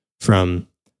from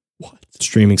What?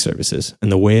 streaming services.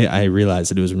 And the way I realized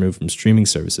that it was removed from streaming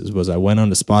services was I went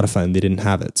onto Spotify and they didn't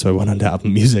have it. So I went onto Apple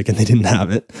Music and they didn't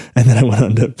have it. And then I went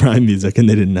onto Prime Music and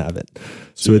they didn't have it.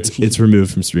 So it's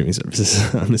removed from streaming services.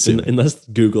 I'm assuming. Unless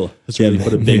Google has really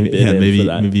put a big bid in for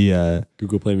that. maybe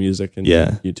Google Play Music and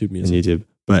Yeah. YouTube on Music. YouTube.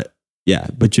 But yeah,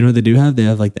 but you know what they do have? They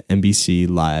have like the NBC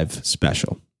Live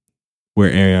special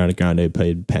where Ariana Grande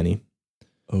played Penny,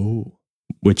 Oh,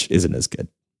 which isn't as good.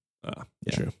 Yeah.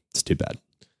 true. It's too bad.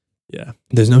 Yeah.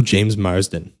 There's no James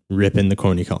Marsden ripping the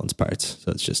Corny Collins parts.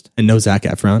 So it's just, and no Zac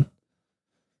Efron.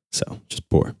 So just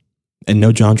poor. And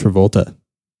no John Travolta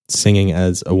singing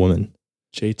as a woman.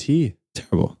 JT.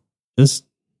 Terrible. It's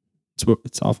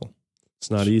awful. It's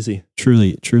not easy.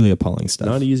 Truly appalling stuff.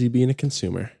 Not easy being a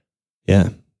consumer. Yeah.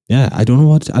 Yeah. I don't know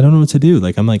what to do.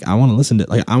 Like, I'm like, I want to listen to,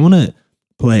 like, I want to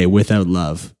play Without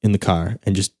Love in the car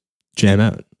and just jam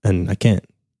out. And I can't.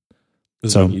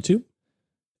 Is So- it on YouTube?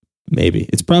 Maybe.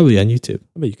 It's probably on YouTube.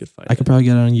 I bet you could find I it. could probably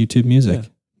get it on YouTube Music. Yeah.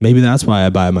 Maybe that's why I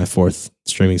buy my 4th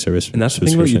streaming service. And that's the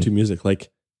thing about subscription. YouTube Music. Like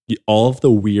all of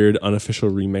the weird unofficial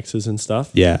remixes and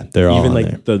stuff. Yeah, they're all Even on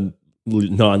like there. the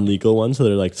non-legal ones that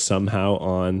are like somehow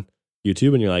on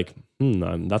YouTube, and you're like,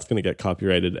 that's going to get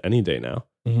copyrighted any day now.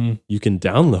 Mm-hmm. You can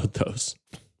download those.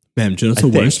 Man, do you know what's I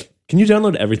the think. worst? Can you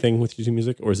download everything with YouTube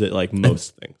Music, or is it like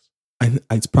most things?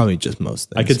 It's probably just most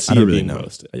things. I could see I don't it really being know.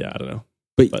 most. Yeah, I don't know.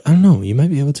 But I don't know. You might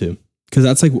be able to. Because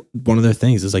that's like one of their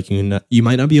things is like you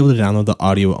might not be able to download the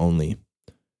audio only.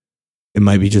 It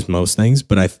might be just most things.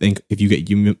 But I think if you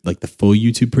get like the full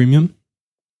YouTube Premium,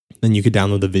 then you could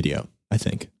download the video, I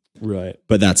think. Right.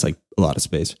 But that's like a lot of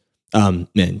space. Man,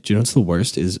 do you know what's the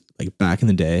worst is like back in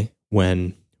the day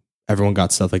when everyone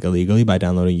got stuff like illegally by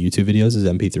downloading YouTube videos as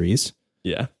MP3s.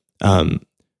 Yeah.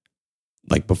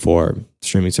 Like before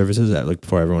streaming services, like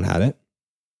before everyone had it.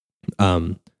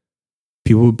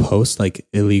 People would post like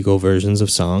illegal versions of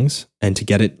songs, and to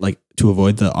get it like to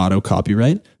avoid the auto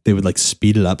copyright, they would like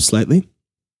speed it up slightly.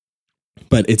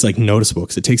 But it's like noticeable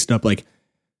because it takes it up like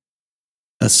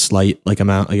a slight like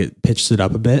amount, like it pitches it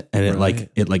up a bit, and it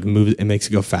like moves, it makes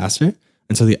it go faster.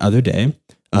 And so the other day,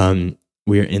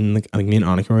 we were in the, like me and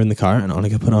Annika were in the car, and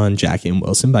Annika put on Jackie and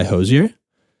Wilson by Hosier,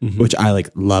 which I like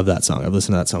love that song. I've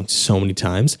listened to that song so many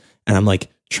times, and I'm like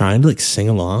trying to like sing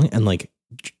along and like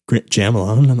jam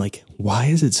along, and I'm like, why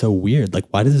is it so weird? Like,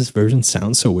 why does this version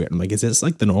sound so weird? I'm like, is this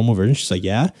like the normal version? She's like,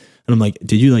 yeah. And I'm like,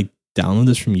 did you like download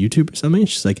this from YouTube or something?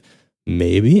 She's like,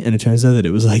 maybe. And it turns out that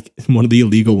it was like one of the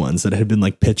illegal ones that had been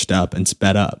like pitched up and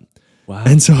sped up. Wow.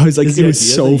 And so I was like, Is it the was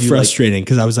idea so that you, frustrating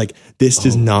because I was like, this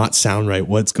does not sound right.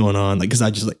 What's going on? Like, because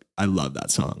I just like, I love that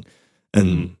song.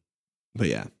 And, but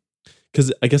yeah.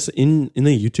 Because I guess in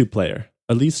the YouTube player,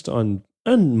 at least on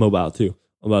mobile too,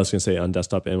 well, I was going to say on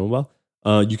desktop and mobile,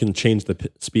 you can change the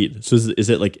speed. So is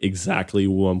it like exactly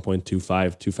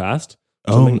 1.25 too fast?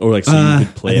 Or like so you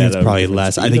could play I think at it's probably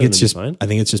less. I think it's just fine? I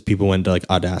think it's just people went to like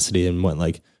Audacity and went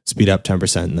like speed up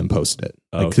 10% and then posted it.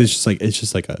 Like 'cause it's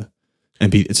just like a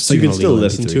MP. It's just so like you can still illegal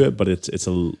listen MP3. to it, but it's it's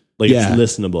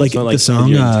listenable. Like it's not the like song,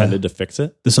 you're intended to fix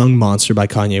it. The song "Monster" by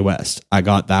Kanye West, I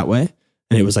got that way,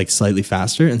 and it was like slightly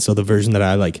faster. And so the version that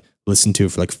I like listened to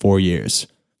for like 4 years,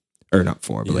 or not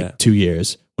 4, but like 2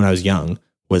 years when I was young,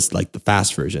 was like the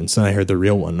fast version. So then I heard the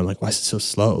real one, and I'm like, why is it so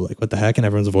slow? Like, what the heck? And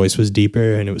everyone's voice was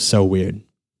deeper, and it was so weird.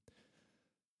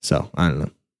 So I don't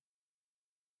know.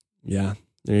 Yeah,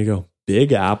 there you go.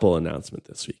 Big Apple announcement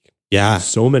this week. Yeah,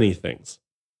 So many things.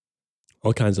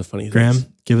 All kinds of funny Graham, things.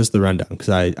 give us the rundown because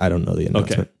I don't know the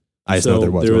announcement. I just know there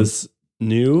was one. was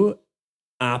new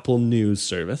Apple News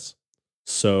service.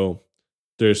 So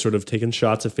they're sort of taking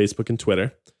shots at Facebook and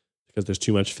Twitter because there's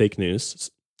too much fake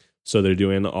news. So they're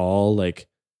doing all like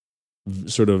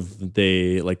sort of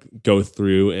they like go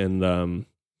through and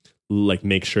like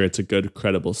make sure it's a good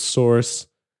credible source,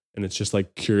 and it's just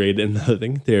like curated. And the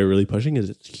thing they're really pushing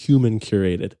is it's human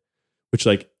curated, which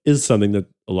like is something that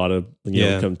a lot of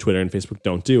come Twitter and Facebook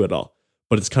don't do at all.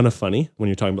 But it's kind of funny when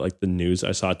you're talking about like the news.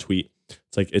 I saw a tweet.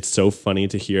 It's like it's so funny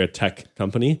to hear a tech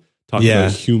company talk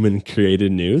about human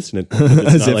created news, and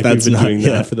it's not like we've been doing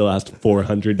that for the last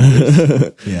 400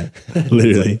 years. Yeah,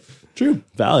 literally. Like, true,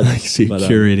 valid. So you're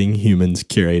curating humans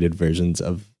curated versions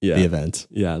of the event.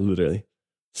 Yeah, literally.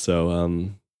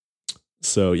 So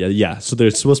so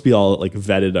there's supposed to be all like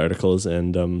vetted articles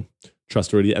and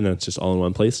trustworthy, and then it's just all in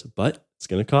one place, but it's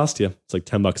going to cost you. It's like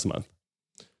 $10 a month.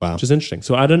 Wow. Which is interesting.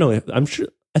 So I don't know.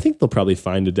 I think they'll probably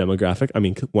find a demographic. I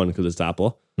mean, one, because it's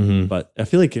Apple, but I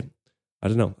feel like, I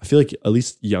don't know. I feel like at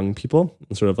least young people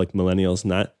and sort of like millennials and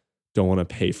that don't want to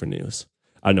pay for news.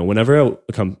 I don't know. Whenever a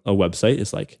website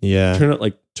is like,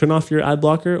 turn off your ad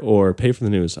blocker or pay for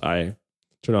the news, I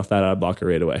turn off that ad blocker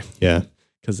right away. Yeah.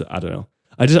 Because I don't know.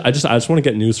 I just want to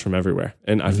get news from everywhere.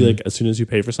 And I feel like as soon as you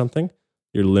pay for something,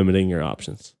 you're limiting your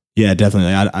options. Yeah,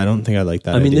 definitely. I don't think I like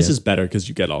that. I mean, idea. this is better because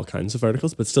you get all kinds of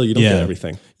articles, but still you don't get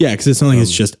everything. Yeah, because it's not like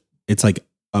it's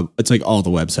like all the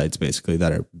websites basically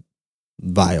that are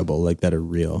viable, like that are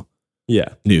real. Yeah,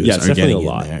 news it's are getting a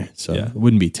lot. in there, so it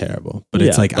wouldn't be terrible. But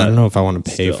it's like but I don't know if I want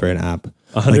to pay for an app.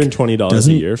 $120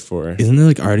 a year for. Isn't there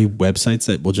like already websites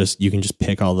that will you can just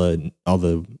pick all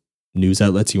the news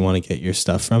outlets you want to get your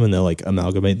stuff from, and they'll like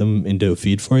amalgamate them into a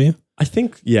feed for you? I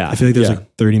think, I feel like there's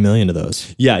like 30 million of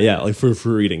those. Yeah, like for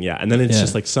reading, and then it's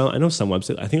just like I know some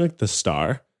websites. I think like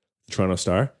the Toronto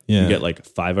Star, you get like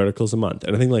 5 articles a month,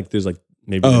 and I think like there's like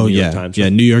maybe the New York Times. Yeah,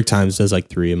 New York Times does like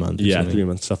 3 a month. 3 a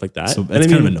month, stuff like that. So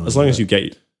and I mean, as long as you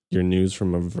get your news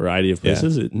from a variety of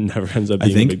places, it never ends up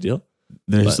being a big deal.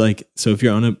 There's so if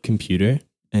you're on a computer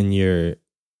and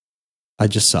I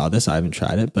just saw this, I haven't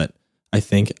tried it, but I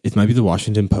think it might be the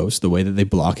Washington Post, the way that they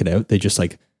block it out, they just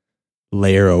like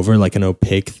layer over like an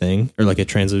opaque thing or like a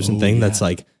translucent thing that's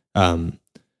like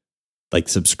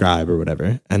subscribe or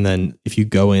whatever. And then if you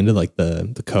go into like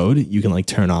the code, you can like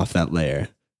turn off that layer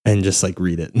and just like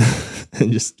read it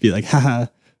and just be like, haha,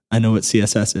 I know what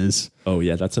CSS is. Oh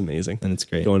yeah, that's amazing. And it's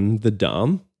great. Going the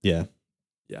DOM. Yeah.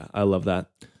 Yeah, I love that.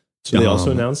 So they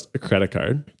also announced a credit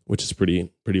card, which is pretty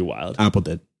wild. Apple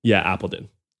did. Yeah, Apple did.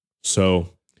 So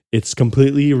it's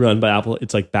completely run by Apple.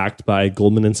 It's like backed by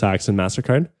Goldman and Sachs and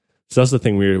MasterCard. So that's the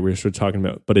thing we were sort of talking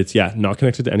about. But it's not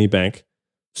connected to any bank.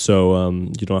 So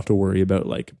you don't have to worry about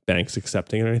like banks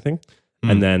accepting it or anything.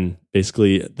 And then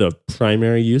basically the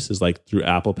primary use is like through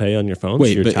Apple Pay on your phone. Wait,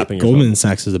 so you're but tapping your Goldman phone. and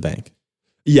Sachs is a bank.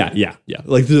 Yeah.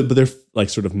 Like, but they're like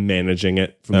sort of managing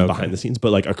it from behind the scenes,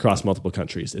 but like across multiple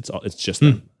countries. It's just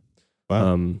them.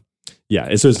 Wow.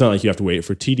 So it's not like you have to wait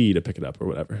for TD to pick it up or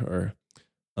whatever. Or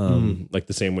Like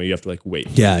the same way you have to like wait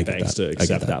for Yeah, I get banks that. to I get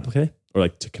accept that. Apple Pay or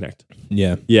like to connect.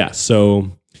 Yeah. Yeah.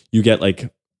 So you get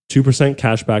like 2%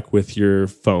 cash back with your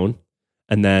phone.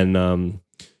 And then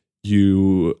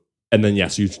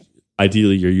yes,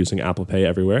 ideally you're using Apple Pay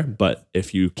everywhere. But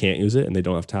if you can't use it and they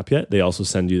don't have tap yet, they also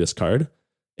send you this card.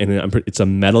 And it's a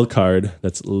metal card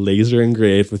that's laser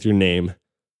engraved with your name.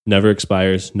 Never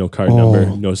expires. No card number.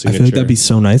 No I signature. feel like that'd be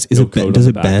so nice. No code Does on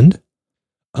it the back. bend?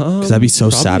 Because that'd be so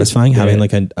Probably satisfying a having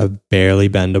bit. like a barely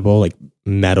bendable like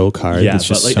metal card. Yeah, That's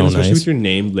just but like so and especially nice. with your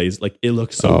name lays like it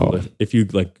looks so Oh. cool. If you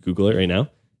like Google it right now,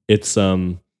 it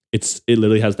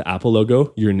literally has the Apple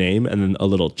logo, your name, and then a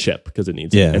little chip because it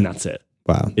needs Yeah. it, and that's it.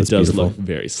 Wow, It that's does beautiful. look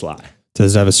very sly.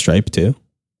 Does it have a stripe too?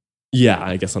 Yeah,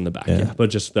 I guess on the back, Yeah. yeah.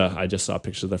 But just I just saw a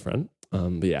picture of the front.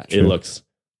 But yeah, it True. looks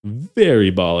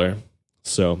very baller.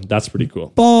 So that's pretty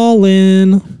cool.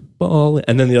 Ballin'.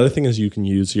 And then the other thing is you can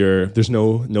use there's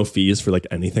no fees for like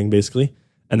anything basically.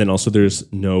 And then also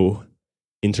there's no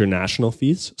international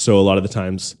fees. So a lot of the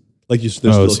times like there's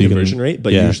still so you can- conversion rate,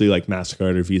 but yeah. usually like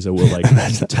MasterCard or Visa will like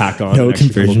tack on No an extra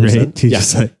conversion couple rate. percent. You Yeah.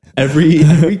 just like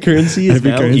Every currency is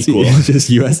now equal. is just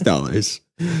US dollars.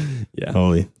 Yeah.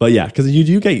 Holy. But yeah, because you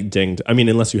do get dinged. I mean,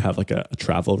 unless you have like a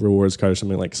travel rewards card or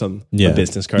something like a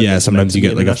business card. Yeah, that's sometimes meant you to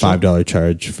get be like a international. $5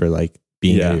 charge for like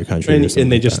being out of your country. And, or something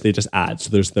and they like just that. they just add. So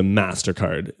there's the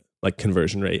MasterCard like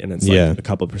conversion rate, and it's like Yeah. a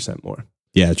couple percent more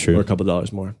Yeah, or true. a couple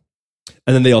dollars more.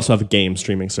 And then they also have a game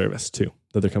streaming service too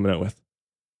that they're coming out with,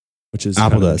 which is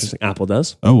Apple kind of does. interesting. Apple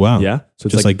does. Oh wow. Yeah. So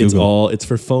it's Just like it's Google. it's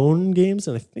for phone games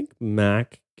and I think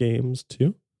Mac games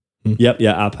too. Hmm. Yep.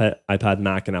 Yeah. iPad,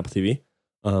 Mac, and Apple TV.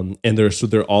 And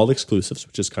they're all exclusives,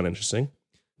 which is kind of interesting.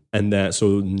 And that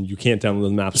so you can't download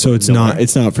them apps. So it's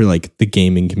not for like the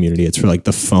gaming community. It's for like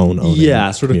the phone owner.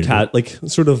 Yeah, sort of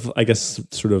community. I guess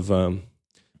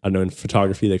I don't know, in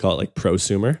photography they call it like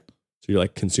prosumer. So you're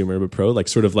like consumer but pro, like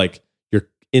sort of like you're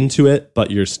into it, but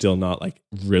you're still not like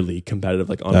really competitive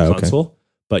like on a okay. console,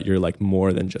 but you're like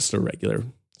more than just a regular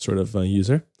sort of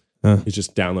user. Huh. Who's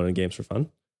just downloading games for fun,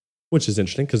 which is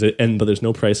interesting but there's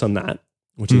no price on that,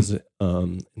 which is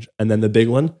and then the big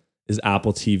one is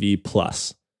Apple TV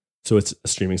Plus. So it's a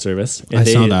streaming service. And I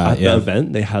saw that, at yeah. the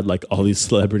event they had like all these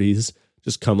celebrities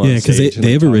just come on. Yeah, 'cause stage and,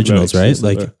 they have talk about originals, right?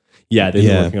 exclusive- Like- they've been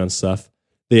Yeah. working on stuff.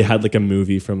 They had like a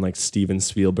movie from like Steven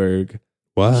Spielberg.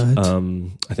 What?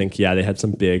 I think they had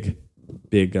some big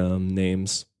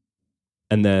names.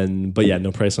 And then but yeah,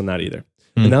 no price on that either.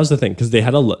 Hmm. And that was the thing because they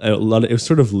had a lot of, it was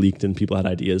sort of leaked and people had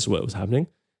ideas what was happening.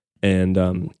 And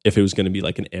if it was going to be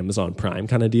like an Amazon Prime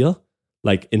kind of deal,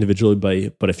 like individually,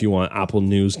 but if you want Apple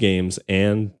News, games,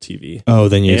 and TV Oh,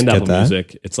 then you and just get Apple that.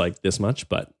 Music, it's like this much,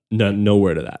 but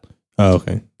nowhere to that. Oh,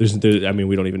 okay. I mean,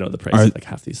 we don't even know the price Are- of like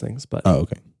half these things, but Oh,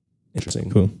 okay. interesting,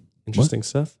 Cool. interesting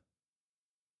stuff.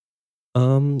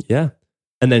 Yeah,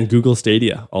 and then Google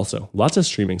Stadia also lots of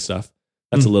streaming stuff.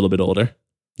 That's a little bit older.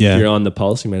 Yeah. If you're on the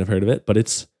pulse, you might have heard of it, but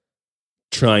it's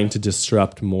trying to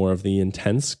disrupt more of the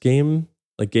intense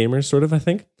gamers sort of. I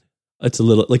think it's a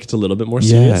little bit more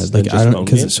serious. than like just I don't phone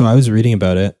because games. so I was reading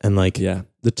about it and like Yeah,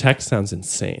 the tech sounds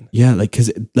insane. like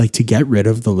because like to get rid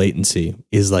of the latency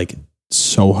is like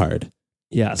so hard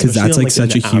Yeah, because especially that's on, like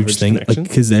such a the huge average thing like connection.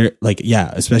 because they're like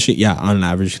especially on an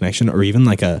average connection or even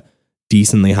like a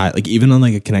decently high like even on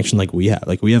like a connection like we have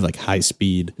like high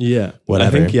speed Yeah,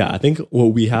 whatever. I think what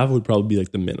we have would probably be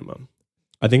like the minimum.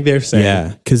 I think they're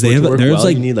saying because they for it have to work there's well,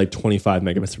 like you need like 25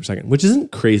 megabits per second, which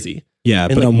isn't crazy. but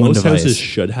And like on one most houses device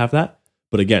should have that.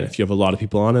 But again, if you have a lot of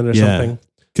people on it or Yeah. something,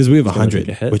 because we have gonna take a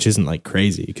 100 hit. which isn't like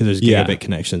crazy because there's Yeah. gigabit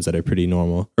connections that are pretty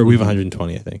normal or we have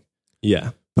 120 I think.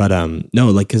 yeah, But no,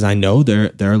 like because I know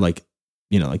there are like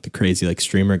like the crazy like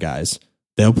streamer guys.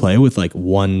 They'll play with like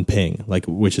one ping, like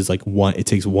which is like one. It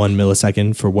takes 1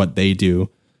 millisecond for what they do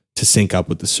to sync up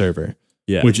with the server,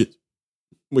 yeah, which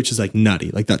is like nutty.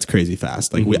 Like that's crazy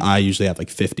fast. Like I usually have like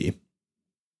 50.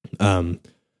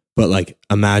 But like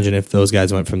imagine if those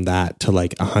guys went from that to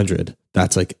like 100.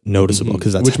 That's like noticeable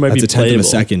because that's Which might be a tenth of a playable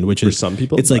second, which for is some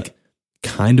people, it's but- like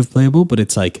kind of playable, but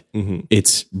it's like Mhm.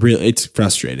 it's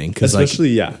frustrating because like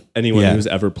especially anyone Yeah. who's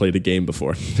ever played a game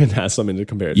before and has something to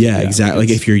compare it to. yeah, exactly. Like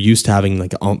it's- if you're used to having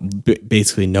like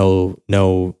basically no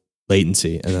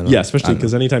latency, and then yeah, especially I don't know.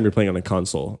 because anytime you're playing on a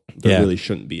console, there Yeah. really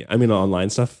shouldn't be. I mean, online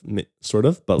stuff, sort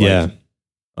of, but like, Yeah.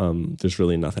 there's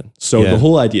really nothing. So Yeah. the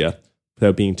whole idea,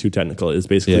 without being too technical, is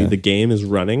basically Yeah. the game is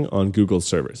running on Google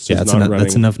servers. So yeah, it's not running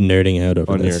that's enough nerding out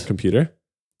over on your this. computer,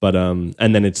 but and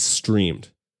then it's streamed.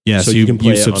 Yeah, so so you you can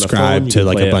play it on a subscribe phone, you to can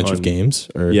like play a it bunch on- of games,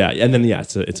 or Yeah, and then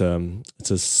it's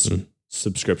a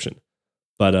subscription,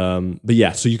 but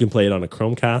yeah, so you can play it on a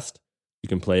Chromecast, you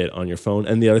can play it on your phone,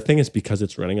 and the other thing is because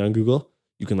it's running on Google,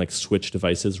 you can like switch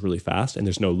devices really fast, and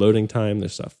there's no loading time.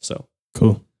 There's stuff. So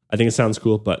Cool. I think it sounds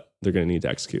cool, but they're going to need to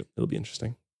execute. It'll be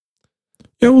interesting.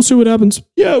 Yeah, we'll see what happens.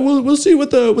 Yeah, we'll see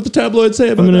what the tabloids say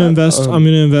about I'm gonna that. invest. I'm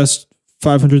gonna invest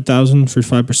 $500,000 for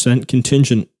 5%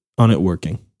 contingent on it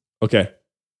working. Okay.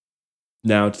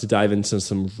 Now to dive into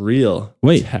some real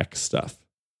tech stuff.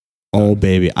 Oh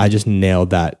baby, I just nailed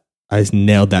that. I just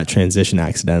nailed that transition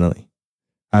accidentally.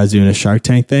 I was doing a Shark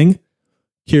Tank thing.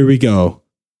 Here we go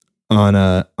on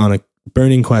a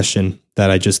burning question that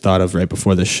I just thought of right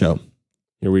before this show.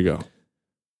 Here we go.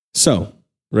 So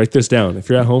write this down. If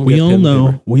you're at home, we all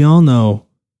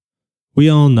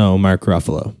know Mark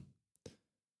Ruffalo,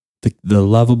 the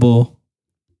lovable,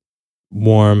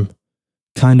 warm,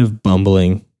 kind of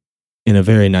bumbling in a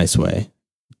very nice way,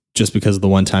 just because of the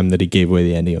one time that he gave away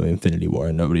the ending of Infinity War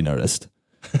and nobody noticed.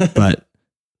 But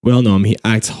we all know him. He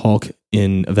acts Hulk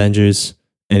in Avengers,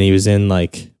 and he was in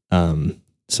like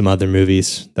some other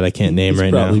movies that I can't name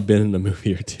right now. He's probably been in a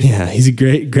movie or two. Yeah, he's a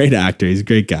great actor. He's a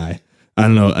great guy. I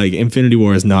don't know. Like Infinity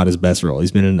War is not his best role.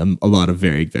 He's been in a lot of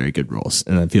very, very good roles,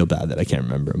 and I feel bad that I can't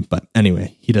remember him. But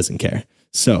anyway, he doesn't care.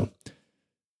 So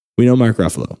we know Mark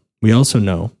Ruffalo. We also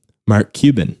know Mark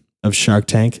Cuban of Shark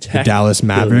Tank, the Dallas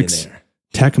Mavericks,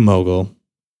 tech mogul.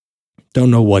 Don't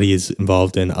know what he is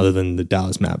involved in other than the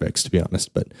Dallas Mavericks, to be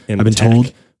honest. But And I've been tech.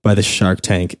 told by the Shark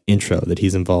Tank intro that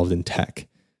he's involved in tech.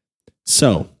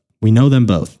 So we know them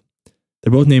both.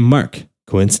 They're both named Mark.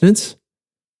 Coincidence?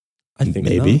 I think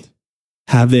Maybe. not.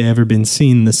 Have they ever been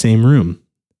seen in the same room?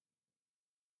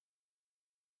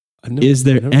 Is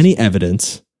there any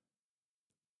evidence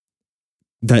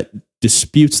that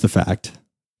disputes the fact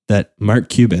that Mark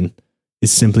Cuban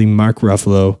is simply Mark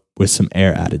Ruffalo with some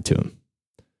air added to him?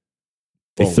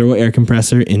 They Boom. throw an air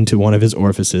compressor into one of his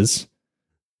orifices.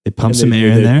 They pump And some they- air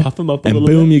in they there, puff him up a and little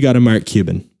boom, bit? you got a Mark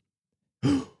Cuban.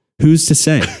 Who's to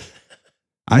say?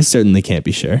 I certainly can't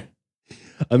be sure.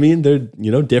 I mean, they're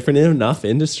different in enough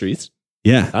industries.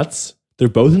 Yeah. They're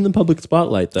both in the public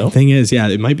spotlight though. The thing is, yeah,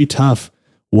 it might be tough.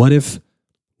 What if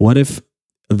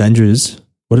Avengers,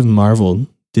 what if Marvel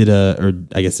did or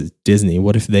I guess it's Disney,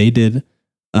 what if they did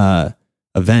a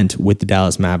event with the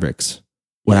Dallas Mavericks?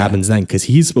 What Yeah. happens then? Because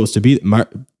he's supposed to be,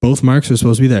 both Marks are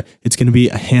supposed to be there. It's going to be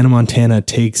a Hannah Montana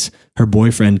takes her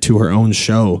boyfriend to her own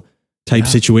show type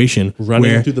situation.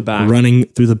 Running through the back. Running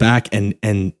through the back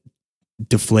and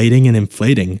deflating and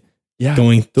inflating. Yeah,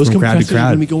 Going those from crowd to compressors are crowd.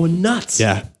 gonna be going nuts.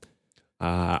 Yeah.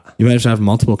 Uh, You might have to have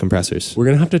multiple compressors. we're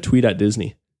gonna have to tweet at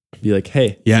Disney, be like,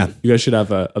 "Hey, Yeah. you guys should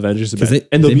have a Avengers 'Cause event," they-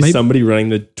 and there'll they be might- somebody running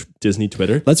the Disney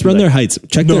Twitter. Let's Be run like, their heights.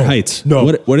 Check No, their heights. no.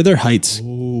 What are their heights,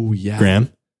 Oh yeah, Graham?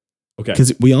 Okay,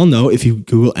 Because we all know if you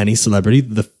Google any celebrity,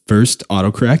 the first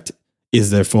autocorrect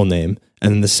is their full name,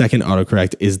 and then the second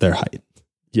autocorrect is their height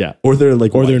yeah, or they're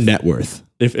like, or their wife. net worth.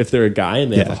 If they're a guy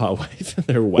and they have Yeah. a hot wife, and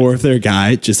their wife. Or if they're a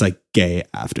guy, just like gay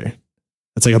after.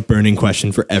 That's like a burning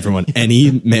question for everyone.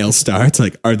 Any male star, it's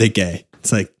like, are they gay?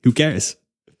 It's like, who cares?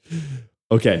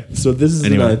 Okay, so this is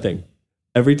Anyway. another thing.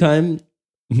 Every time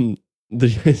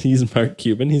he's Mark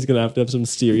Cuban, he's gonna have to have some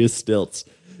serious stilts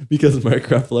because Mark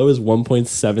Ruffalo is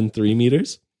 1.73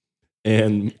 meters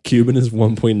and Cuban is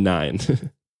 1.9.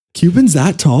 Cuban's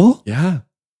that tall? Yeah,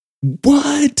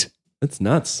 What? that's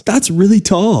nuts. That's really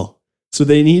tall. So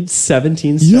they need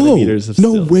 17 Yo, centimeters of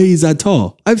no stilts. way he's that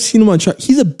tall. I've seen him on chart.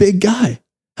 He's a big guy.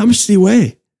 How much does he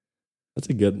weigh? That's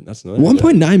another good-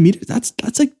 1.9 meters. That's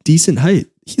like decent height.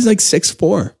 He's like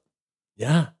 6'4".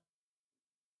 Yeah.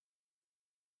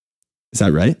 Is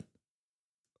that right?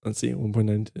 Let's see,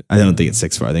 1.92. I don't think it's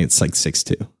 6'4". I think it's like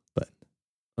 6'2". But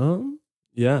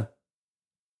Yeah.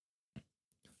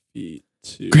 Feet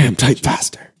to Graham, type inches.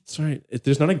 faster. That's right.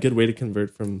 There's not a good way to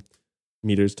convert from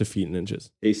meters to feet and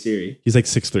inches. Hey Siri. He's like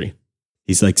 6'3".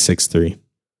 He's like 6'3".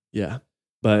 Yeah.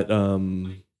 But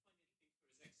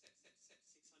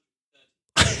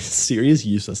Siri is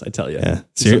useless, I tell you. Yeah.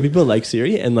 Some people like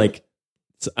Siri and like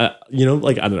I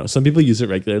don't know. Some people use it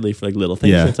regularly for like little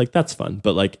things. Yeah. And it's like that's fun,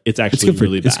 but like it's It's actually good for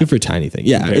really bad. it's good for tiny things.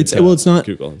 Yeah. compared It's to it's not.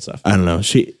 Google and stuff. I don't know.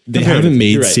 They Comparatively, haven't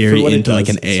made you're right. For Siri what it into like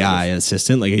does, an it's AI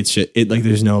assistant. Like it's just, like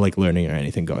there's no like learning or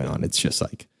anything going on. It's just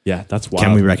like, Yeah, that's wild.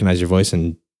 can we recognize your voice?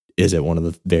 And is it one of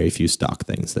the very few stock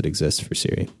things that exist for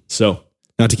Siri? So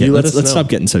Not to get You let let's us know. stop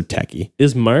getting so techy.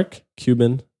 is Mark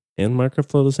Cuban and Mark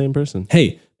Ruffalo the same person?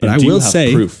 Hey, but And I do you will have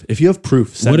say, proof. If you have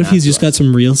proof, send what if that he's to just us. got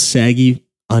some real saggy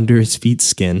under his feet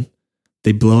skin?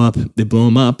 They blow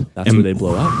him up. That's and where they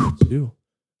blow up too.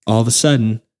 all of a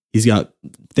sudden he's got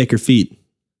thicker feet.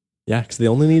 Yeah, because they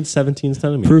only need 17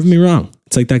 centimeters. Prove me wrong.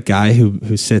 It's like that guy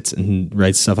who sits and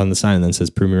writes stuff on the sign and then says,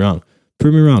 "Prove me wrong."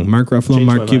 Prove me wrong. Mark Ruffalo, Change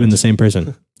Mark my Cuban, mind. the same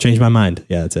person. Change my mind.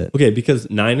 Yeah, that's it. Okay, because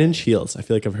 9-inch heels. I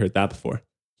feel like I've heard that before.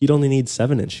 he'd only need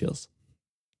 7-inch heels.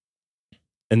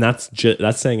 And that's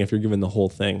saying if you're given the whole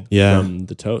thing Yeah. from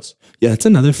the toes. Yeah, that's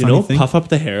another funny thing. Puff up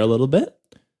the hair a little bit.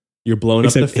 You're blowing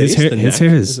up the Except face. his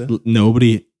hair is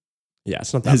nobody yeah,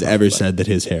 it's not that has puff, ever but- said that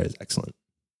his hair is excellent.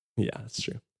 Yeah, that's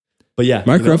true. But yeah,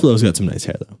 Mark Ruffalo's got some nice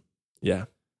hair though. Yeah,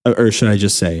 Or should I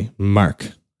just say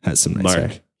Mark has some nice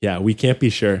hair? Yeah, we can't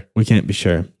be sure. We can't be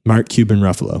sure. Mark Cuban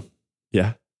Ruffalo.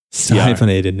 Yeah, It's a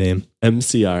hyphenated name.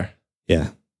 MCR. Yeah.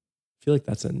 I feel like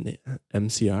that's a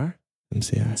MCR.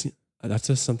 MCR. That's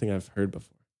just something I've heard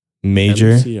before.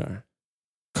 Major MCR.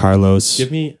 Carlos.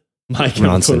 Give me My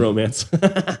Chemical Ronson. Romance.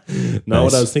 Not Nice.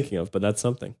 what I was thinking of, but that's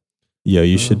something. Yo,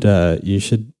 you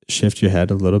should shift your head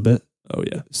a little bit Oh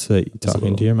yeah. so that you're Just a talking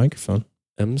little. to your microphone.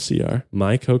 MCR.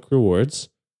 My Coke Rewards.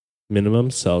 Minimum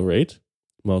sell rate.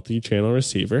 Multi-channel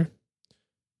receiver.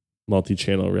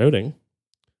 Multi-channel routing.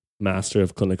 Master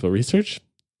of clinical research.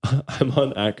 I'm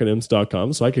on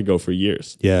acronyms.com, so I could go for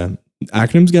years. Yeah.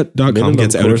 Acronyms.com Minimum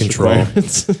gets out of course control.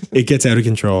 requirements. It gets out of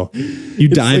control. You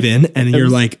It's dive like- in and you're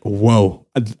like, whoa,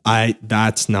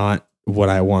 that's not what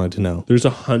I wanted to know. There's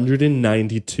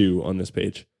 192 on this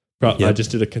page. I Yep.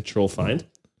 just did a control find,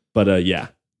 but yeah.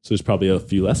 So there's probably a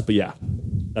few less, but yeah,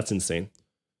 that's insane.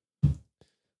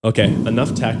 Okay,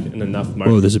 enough tech and enough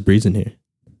marketing. Whoa, there's a breeze in here.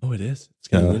 Oh, it is. It's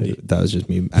getting windy. That was just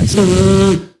me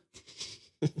accidentally.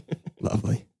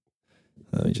 Lovely.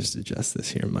 Let me just adjust this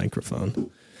here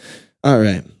microphone. All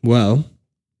right. Well,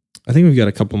 I think we've got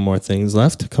a couple more things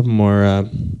left. A couple more.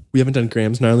 We haven't done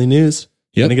Graham's gnarly news.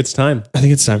 Yep. I think it's time. I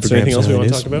think it's time for Is there anything else we want to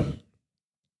Graham's talk about?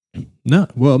 News. No.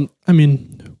 Well, I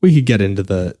mean, we could get into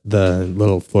the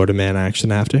little Florida man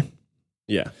action after.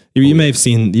 Yeah. You may have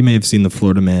seen the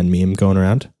Florida man meme going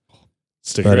around.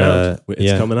 Stick But, around. It's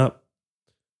yeah. coming up.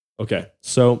 Okay.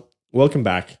 So welcome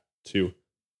back to.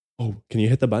 Oh, can you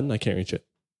hit the button? I can't reach it.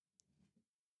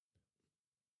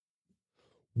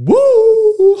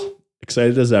 Woo!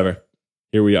 Excited as ever.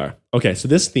 Here we are. Okay. So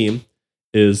this theme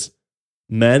is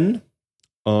men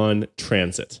on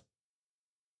transit.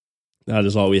 That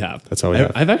is all we have. That's all we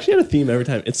have. I've actually had a theme every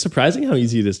time. It's surprising how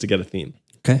easy it is to get a theme.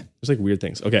 Okay. There's like weird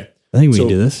things. Okay. I think we So, can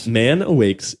do this. Man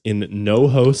awakes in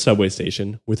NoHo subway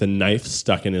station with a knife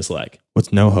stuck in his leg. What's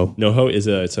NoHo? NoHo is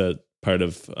it's a part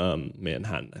of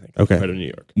Manhattan, I think. Okay. Part of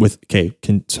New York.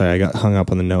 Sorry, I got hung up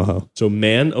on the NoHo. So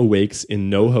man awakes in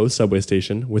NoHo subway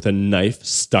station with a knife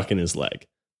stuck in his leg.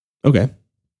 Okay.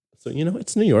 So,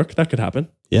 it's New York. That could happen.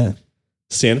 Yeah.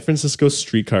 San Francisco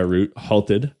streetcar route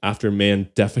halted after man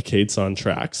defecates on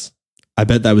tracks. I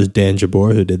bet that was Dan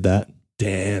Jabor who did that.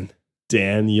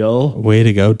 Daniel. Way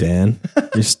to go, Dan.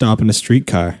 You're stopping a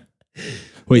streetcar.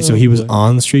 Wait, so he was boy.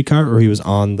 on the streetcar or he was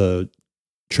on the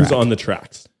He track? was on the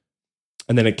tracks.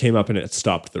 And then it came up and it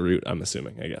stopped the route, I'm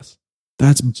assuming, I guess.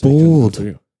 That's So he couldn't go bold.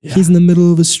 through. Yeah. He's in the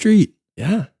middle of a street.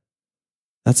 yeah.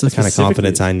 That's the kind of Specifically-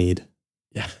 confidence I need.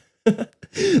 Yeah.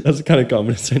 That's the kind of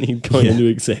confidence I need going Yeah. into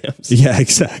exams. Yeah,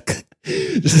 exactly.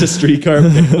 Just a streetcar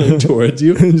barreling towards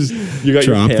you. Just You got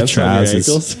your drop the pants on your trousers.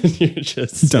 ankles and you're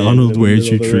just standing Donald, in the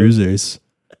where's middle your of the road. trousers?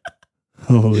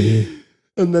 Holy.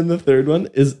 And then the third one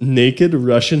is naked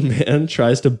Russian man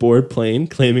tries to board plane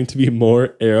claiming to be more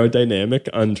aerodynamic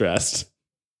undressed.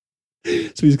 So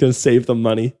he's going to save the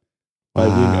money by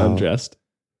being Wow. undressed.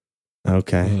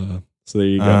 Okay. So there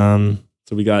you go.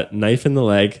 So we got knife in the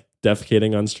leg,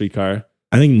 defecating on streetcar.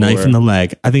 I think knife Or- in the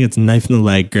leg. I think it's knife in the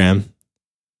leg, Graham.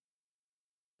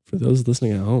 For those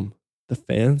listening at home, the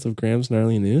fans of Graham's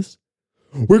Gnarly News,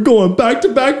 we're going back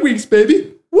to back weeks,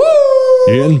 baby. Woo!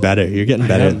 You're getting better. You're getting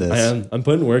better at this. I am. I'm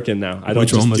putting work in now. I don't Which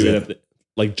just one was do it it? at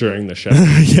like during the show.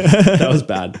 Yeah. That was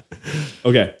bad.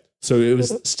 Okay. So it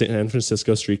was San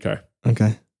Francisco streetcar.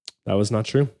 Okay. That was not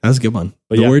true. That was a good one.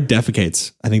 But the yeah. word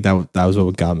defecates. I think that was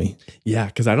what got me. Yeah,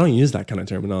 because I don't use that kind of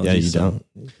terminology. Yeah, you so-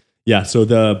 don't. Yeah. So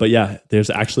there's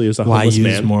a Why homeless use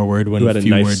man more word when who had a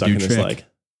few knife word stuck do in his trick? leg.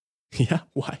 Yeah.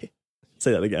 Why?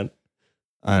 Say that again.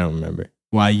 I don't remember.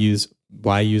 Why use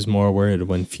more word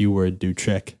when few word do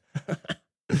trick?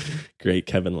 Great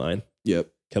Kevin line. Yep.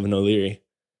 Kevin O'Leary.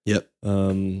 Yep. Good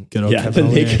old yeah, Kevin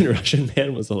the O'Leary. naked Russian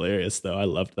man was hilarious, though. I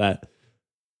loved that.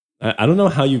 I don't know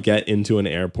how you get into an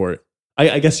airport.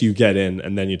 I guess you get in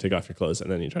and then you take off your clothes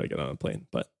and then you try to get on a plane.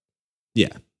 But Yeah.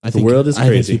 I The world is I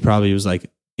think crazy. he probably was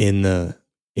like in the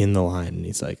line and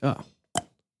he's like, oh,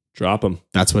 drop them.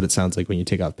 that's what it sounds like when you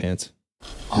take off pants.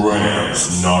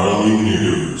 Graham's Gnarly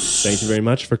News. Thank you very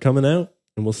much for coming out,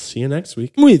 and we'll see you next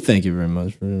week. We thank you very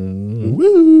much for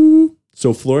Woo!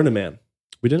 So Florida man.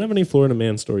 We didn't have any Florida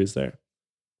man stories there.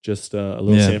 Just a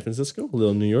little Yeah. San Francisco, a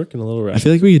little New York, and a little I Russia.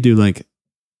 feel like we could do like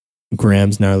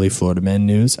Graham's gnarly Florida man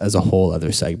news as a whole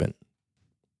other segment.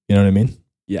 You know what I mean?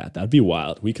 Yeah, that'd be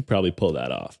wild. We could probably pull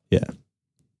that off. Yeah.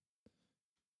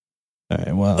 All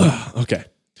right. Well, Okay.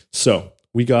 So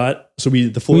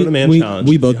the Florida Man Challenge.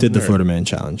 We both did the Nerd. Florida Man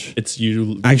Challenge. It's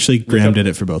you. Actually, Graham up- did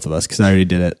it for both of us because I already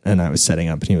did it and I was setting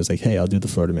up and he was like, "Hey, I'll do the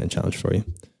Florida Man Challenge for you."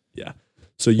 Yeah.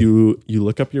 So you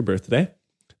look up your birthday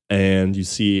and you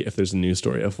see if there's a news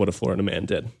story of what a Florida man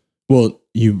did. Well,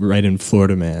 you write in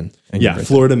Florida Man. And your birthday.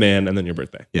 Florida man, and then your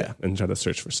birthday. Yeah. And try to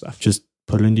search for stuff. Just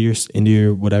put it into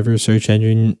your whatever search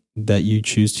engine that you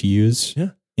choose to use.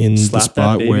 Yeah. In Slap the that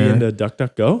spot baby where into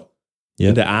DuckDuckGo. Yep.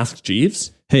 Into Ask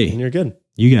Jeeves. And hey, you're good.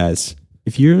 you guys,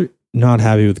 if you're not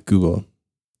happy with Google,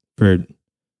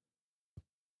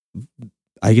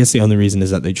 I guess the only reason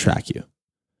is that they track you.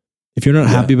 If you're not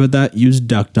happy about that, use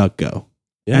DuckDuckGo.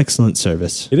 Yeah. Excellent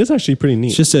service. It is actually pretty neat.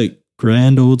 It's just a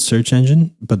grand old search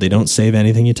engine, but they don't save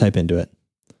anything you type into it.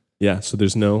 Yeah. So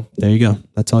there's no. There you go.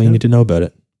 That's all you need to know about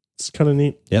it. It's kind of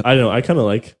neat. Yep. I don't know. I kind of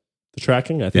like the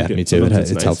tracking. I think Yeah, me too.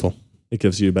 sometimes It's nice. helpful. It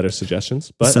gives you better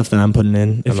suggestions. But Stuff that I'm putting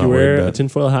in, if I'm you not worried wear a about.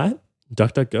 tinfoil hat,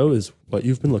 DuckDuckGo is what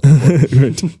you've been looking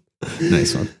for.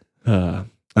 Nice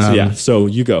one. So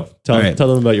you go. Tell all right. them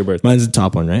about your birthday. Mine's the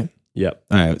top one, right? Yep.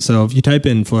 All right. So if you type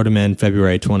in Florida Man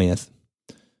February 20th,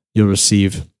 you'll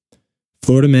receive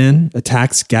Florida Man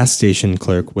attacks gas station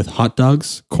clerk with hot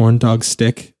dogs, corn dog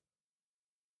stick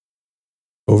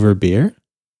over beer.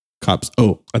 Cops.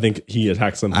 Oh, I think he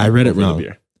attacks them. I read it over the wrong.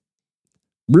 beer.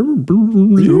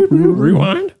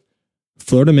 Rewind.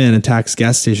 Florida Man attacks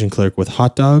gas station clerk with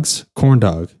hot dogs, corn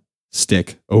dog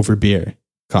stick over beer.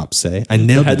 Cops say. I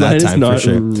nailed it that time for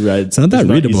sure. It's not that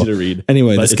readable. Easy to read.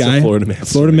 Anyway, but this it's a guy, Florida Man.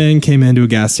 Florida Man came into a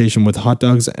gas station with hot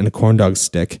dogs and a corn dog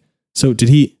stick. So did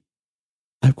he?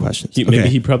 I have questions. Maybe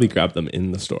he probably grabbed them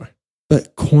in the store.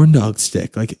 But corn dog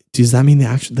stick, like, does that mean the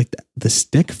actual like the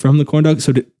stick from the corn dog?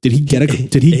 So did he get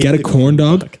a corn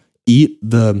dog? Eat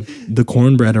the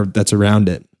cornbread that's around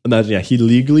it? Imagine, he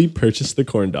legally purchased the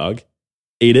corn dog,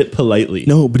 ate it politely.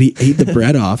 No, but he ate the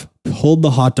bread off, pulled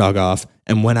the hot dog off,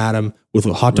 and went at him with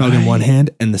a hot dog in one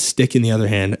hand and the stick in the other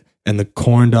hand, and the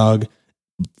corn dog.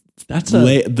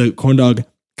 The corn dog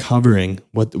covering.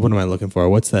 What am I looking for?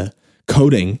 What's the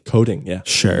coating? Coating, yeah.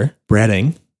 Sure.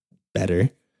 Breading. Better.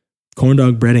 Corn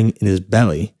dog breading in his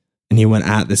belly. And he went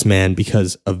at this man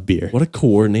because of beer. What a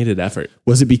coordinated effort.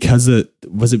 Was it because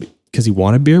he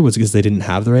wanted beer? Was it because they didn't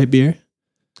have the right beer?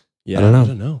 Yeah, I don't know. I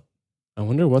don't know. I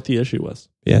wonder what the issue was.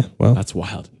 Yeah, well. That's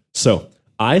wild. So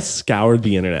I scoured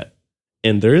the internet,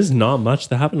 and there is not much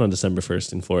that happened on December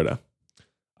 1st in Florida.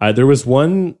 There was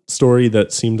one story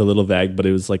that seemed a little vague, but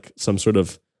it was like some sort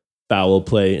of foul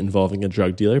play involving a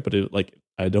drug dealer. But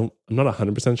I'm not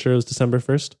 100% sure it was December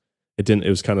 1st. It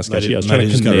was kind of sketchy. I was trying to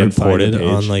just got command find the reported page.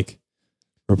 on like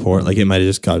it might have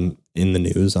just gotten in the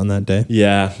news on that day.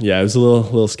 Yeah, I was a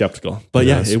little skeptical, but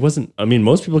Nice. it wasn't. I mean,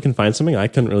 most people can find something. I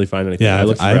couldn't really find anything. Yeah, I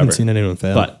looked I haven't forever. seen anyone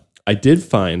fail. But I did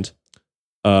find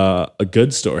a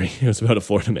good story. It was about a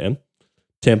Florida man.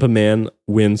 Tampa man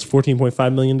wins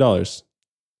 $14.5 million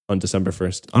on December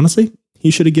 1st. honestly,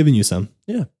 he should have given you some.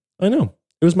 Yeah, I know.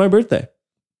 It was my birthday.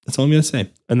 That's all I'm gonna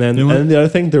say. And then, You know what? and the other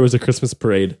thing, there was a Christmas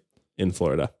parade in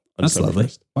Florida. On That's December lovely.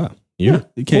 1st. Wow.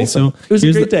 Okay, wholesome. so It was a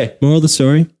here's great day. Moral of the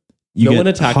story: you No get one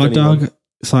attacked hot anyone.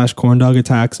 dog / corn dog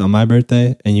attacks on my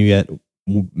birthday, and you get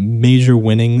major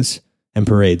winnings and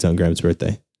parades on Graham's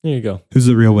birthday. There you go. Who's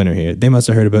the real winner here? They must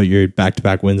have heard about your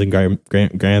back-to-back wins in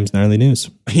Graham's gnarly news.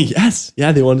 Yes.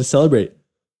 Yeah, they wanted to celebrate.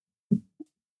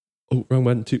 Oh, wrong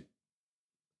button. Two.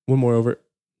 One more over.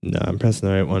 No, I'm pressing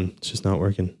the right one. It's just not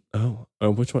working. Oh,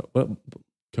 which one? What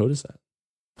code is that?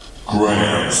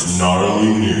 Graham's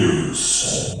Gnarly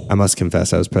News. I must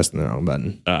confess, I was pressing the wrong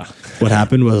button. Ah. What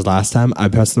happened was last time I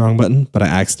pressed the wrong button, but I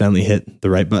accidentally hit the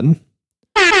right button.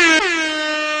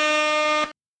 I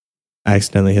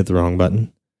accidentally hit the wrong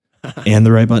button and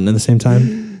the right button at the same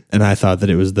time. And I thought that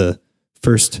it was the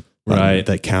first button Right.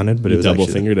 that counted, but You it was double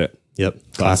actually fingered it. Yep.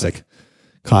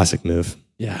 Classic move.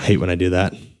 Yeah. I hate when I do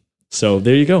that. So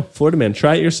there you go. Florida man.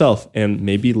 Try it yourself and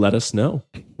maybe let us know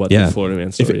what Yeah. the Florida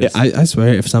man story is. I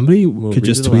swear, if somebody We'll could read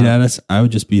just it tweet aloud. at us, I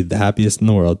would just be the happiest in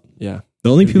the world. Yeah.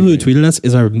 The only It'd be people who great. tweeted us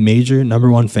is our major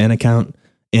 #1 fan account,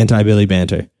 Anti-Billy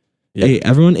Banter. Yeah. Hey,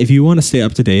 everyone, if you want to stay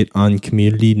up to date on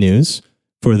community news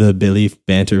for the Billy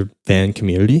Banter fan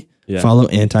community, Yeah. follow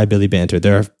Anti-Billy Banter.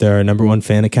 They're our #1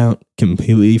 fan account,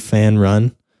 completely fan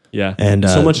run. Yeah. And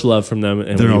so much love from them.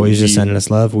 And They're always just sending us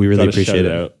love. We really gotta shout appreciate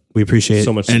it it. out. We appreciate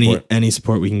So much any support.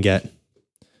 support we can get.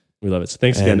 We love it. So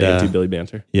thanks again And, to Anti-Billy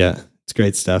Banter. Yeah, it's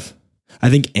great stuff. I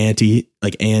think ANTI,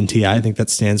 like ANTI, I think that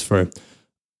stands for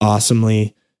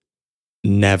awesomely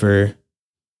never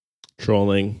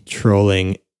Trolling.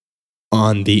 trolling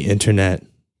on the internet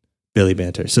Billy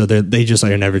Banter. So they just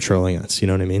are never trolling us. You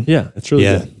know what I mean? Yeah. It's really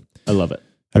Yeah. good. I love it.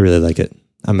 I really like it.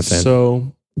 I'm a fan.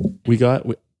 So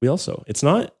we also, it's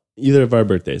not either of our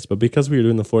birthdays, but because we were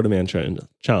doing the Florida Man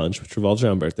Challenge, which revolves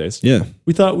around birthdays, Yeah.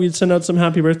 we thought we'd send out some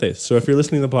happy birthdays. So if you're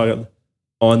listening to the podcast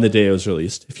on the day it was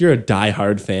released, if you're a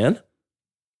diehard fan,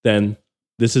 then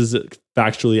this is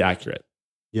factually accurate.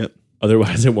 Yep.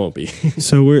 Otherwise, it won't be.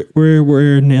 So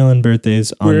we're nailing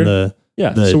birthdays on the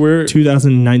So we're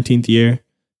 2019th year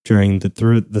during the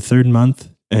third month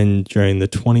and during the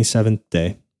 27th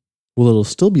day. well, it'll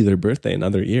still be their birthday in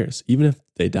other years, even if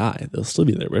they die. They'll still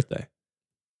be their birthday.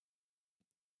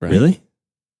 Right? Really?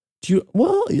 Do you?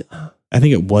 Well, yeah. I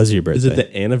think it was your birthday. Is it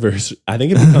the anniversary? I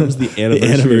think it becomes the the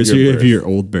anniversary, anniversary of of your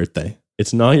old birthday?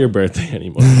 It's not your birthday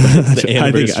anymore. But it's the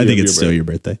I think anniversary of it's still your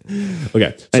birthday.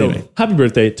 Okay. So Anyway. happy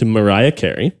birthday to Mariah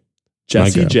Carey,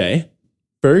 Jessie girl. J,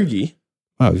 Fergie.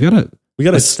 Wow, we've got We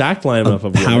got a It's stacked a lineup of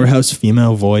women. powerhouse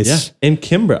female voice. Yeah. And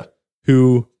Kimbra,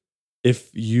 who,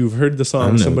 if you've heard the I song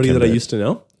don't know Somebody That I Kimbra. Used to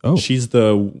Know, Oh. she's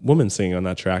the woman singing on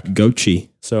that track. Gochi.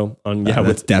 So on That's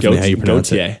with definitely how you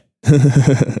pronounce it.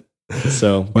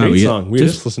 So Wow, great we song. We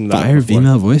just listened to that fire before.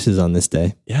 female voices on this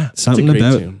day. Yeah, it's a Something great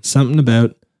about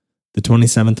tune. the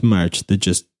 27th of March that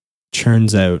just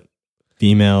churns out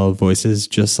female voices,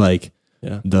 just like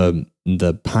Yeah.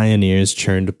 the pioneers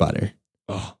churned butter.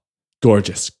 Oh,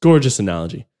 gorgeous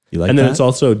analogy. You like And then that? it's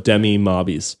also Demi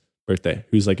Mobby's birthday,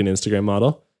 who's like an Instagram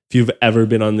model. If you've ever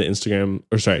been on the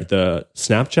the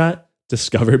Snapchat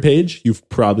Discover page, you've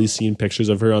probably seen pictures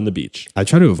of her on the beach. I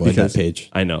try to avoid Because- that page.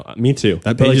 I know, me too.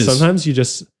 That But like page is- sometimes you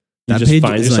just that page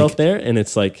find is yourself like- there, and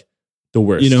it's like the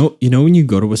worst. You know when you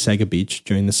go to Wasaga Beach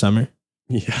during the summer,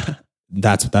 yeah.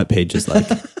 that's what that page is like.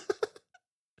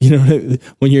 You know,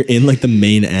 when you're in like the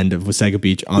main end of Wasaga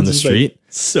Beach on the It's just, like, street,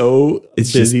 so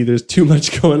It's busy. There's too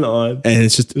much going on. and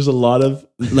it's just There's a lot of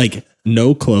like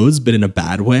no clothes, but in a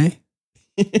bad way.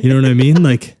 You know what I mean?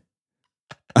 Like,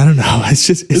 I don't know. It's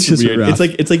just weird. rough.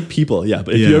 It's like People, yeah.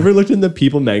 But if Yeah. you ever looked in the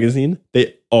People magazine,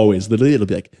 they always literally it'll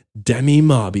be like Demi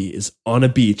Mobby is on a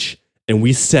beach, and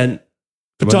we sent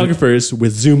photographers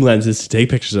with zoom lenses to take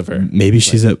pictures of her. Maybe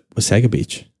she's at Wasaga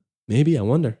Beach. Maybe I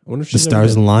wonder if The she's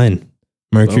stars ever align.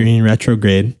 Mercury Oh. in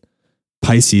retrograde.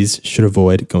 Pisces should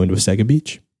avoid going to Wasaga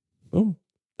Beach. been. Oh,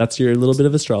 that's your little bit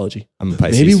of astrology. I'm a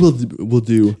Pisces. Maybe we'll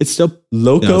do It's still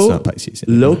Loco no, it's not Pisces.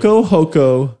 anymore. Loco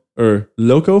Hoco or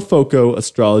Loco Foco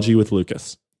astrology with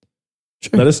Lucas.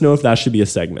 Sure. Let us know if that should be a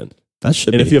segment, That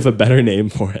should and be. if you have a better name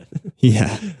for it.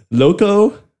 Yeah.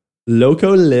 Loco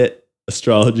Lit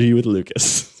astrology with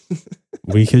Lucas.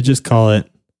 We could just call it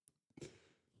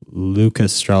Luke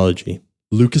Astrology.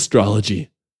 Luke astrology.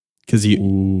 Because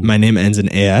my name ends in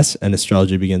AS and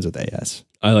astrology begins with AS.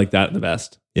 I like that the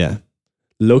best. Yeah.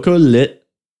 Loco Lit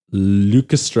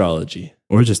Luke astrology.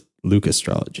 Or just Luke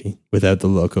Astrology without the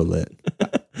loco lit.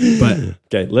 But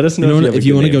okay, let us know If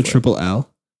you want to go trip. triple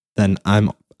L, then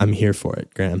I'm here for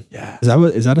it, Graham. Yeah.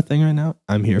 Is that a thing right now?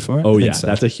 I'm here for it. Oh I think yeah, so.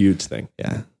 that's a huge thing.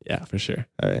 yeah. Yeah, for sure.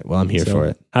 All right. Well, I'm here So, for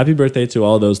it. Happy birthday to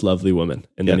all those lovely women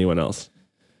and Yep. anyone else.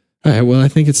 All right. Well, I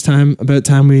think it's about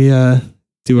time we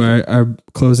do our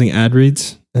closing ad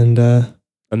reads. And And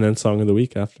then song of the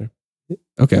week after.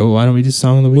 okay, well, why don't we do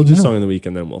song of the week? We'll do now? song of the week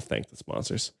and then we'll thank the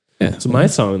sponsors. Yeah. So my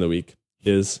song of the week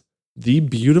is the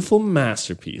beautiful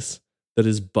masterpiece that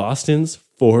is Boston's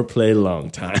foreplay long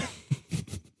time.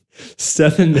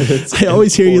 7 minutes. I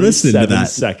always and hear you listening to 47 that.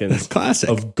 seconds Classic.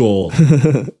 of gold.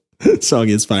 Song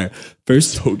is fire.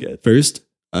 First, So good.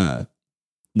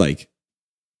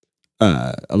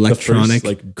 electronic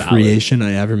like, ballad. creation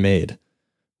I ever made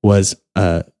was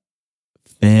a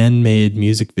fan-made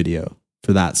music video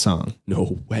for that song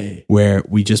No way. where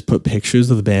we just put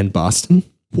pictures of the band Boston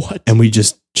What? and we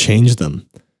just changed them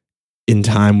in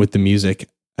time with the music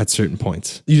at certain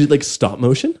points. You did like stop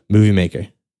motion? Movie Maker.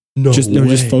 No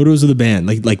Just photos of the band,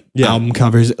 like Yeah. album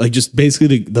covers, like just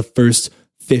basically the first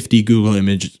 50 Google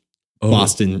image Oh.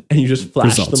 Boston. And you just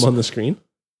flashed results. them on the screen?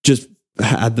 Just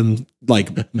had them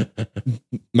like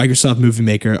Microsoft Movie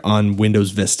Maker on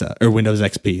Windows Vista or Windows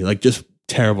XP, like just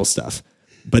terrible stuff.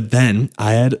 But then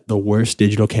I had the worst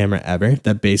digital camera ever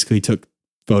that basically took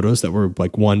photos that were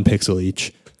like 1 pixel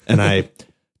each. And I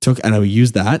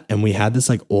used that, and we had this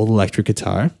like old electric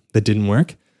guitar that didn't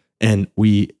work. And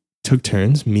we took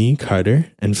turns, me,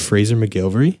 Carter, and Fraser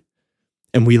McGilvery.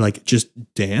 And we like just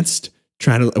danced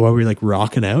while we were like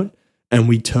rocking out. And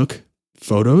we took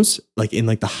photos like in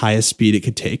like the highest speed it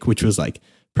could take, which was like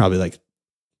probably like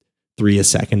 3 a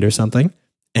second or something.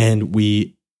 And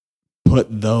we put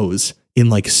those in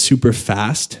like super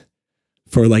fast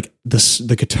for like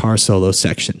the guitar solo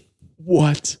section.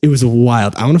 What? It was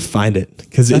wild. I want to find it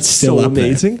because it's That's still so up there.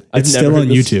 amazing. It's still on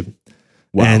YouTube.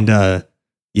 Wow. And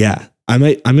yeah, I'm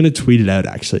going to tweet it out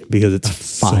actually because it's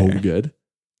fire. So good.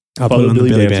 I'll put Follow it on the Billy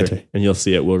Billy Banter, Banter. and you'll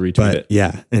see it. We'll retweet But it.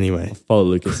 yeah, anyway, Follow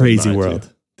Lucas. crazy and mine, world. too.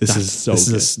 This That's is so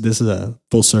this is a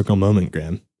full circle moment,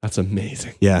 Graham. That's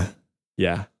amazing. Yeah.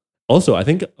 Yeah. Also, I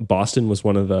think Boston was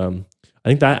one of the. I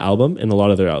think that album and a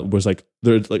lot of their albums was like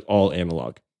they're like all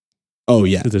analog. Oh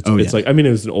yeah. 'Cause Oh it's yeah. like I mean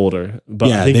it was an older, but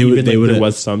Yeah, I think they would- even they like, would've- there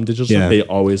was some digital Yeah. stuff. They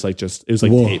always like just it was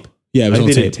like Well, tape. Yeah, it was I all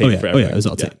think they tape. did tape Oh yeah. forever. Oh yeah, it was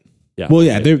all Yeah. tape. Yeah. Well,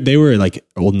 yeah, they were like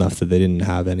old enough that they didn't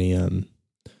have any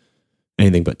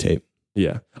anything but tape.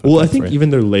 Yeah. Well, I go think for it. even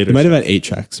their later They might have stuff had 8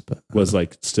 tracks, but was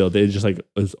like still they just like it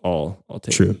was all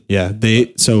tape. true. Yeah,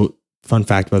 so fun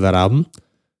fact about that album,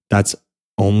 that's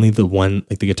only the one,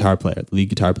 like the guitar player, the lead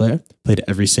guitar player, played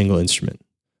every single instrument.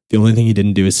 The only thing he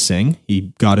didn't do is sing.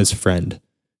 He got his friend,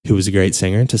 who was a great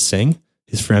singer, to sing.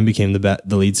 His friend became the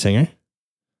lead singer,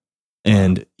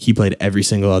 and he played every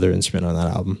single other instrument on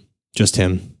that album. Just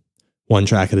him, one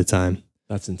track at a time.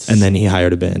 That's insane. And then he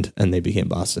hired a band, and they became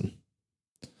Boston.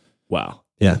 wow.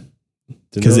 Yeah,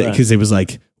 Didn't know that. because it was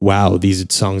like, wow, these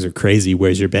songs are crazy.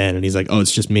 Where's your band? And he's like, oh,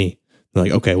 it's just me. They're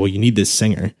like, okay, well, you need this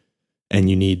singer, and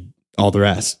you need all the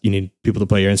rest. You need people to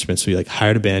play your instruments. So he like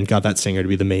hired a band, got that singer to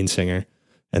be the main singer,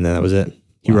 and then that was it.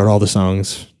 He wrote all the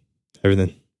songs,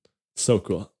 everything. So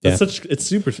cool. That's it's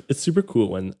super cool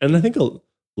when, and I think a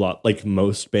lot, like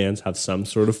most bands have some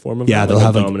sort of form of Yeah, like they'll a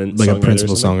have dominant like a songwriter or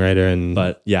principal something. songwriter, and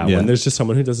But yeah, Yeah. when there's just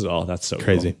someone who does it all, that's so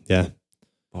crazy. Yeah.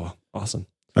 Cool. Oh, awesome.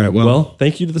 All right. Well, Well,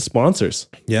 thank you to the sponsors.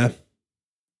 yeah,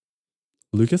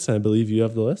 Lucas, I believe you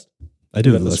have the list. I do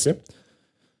You have have the the list. script.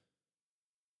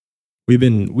 We've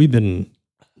been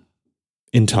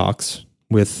in talks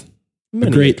with a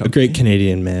Many great company.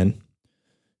 Canadian man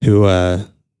who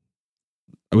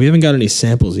we haven't got any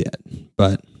samples yet,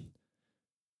 but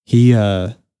he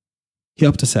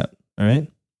helped us out, all right?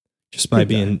 Just by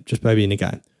Good being a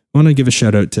guy. I want to give a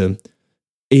shout out to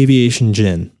Aviation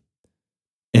Gin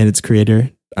and its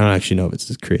creator. I don't actually know if it's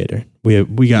its creator.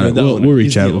 We got it. We'll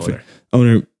reach He's the out.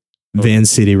 Owner Van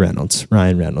City Reynolds,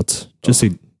 Ryan Reynolds. Just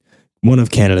one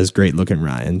of Canada's great looking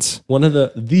Ryans. One of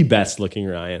the best looking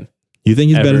Ryan. You think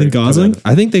he's better Ever than Gosling? come out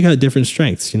of- I think they got different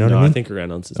strengths. You know what No, I mean? I think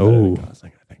Reynolds is better Oh. than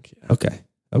Gosling. I think. Yeah.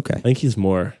 Okay. I think he's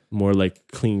more like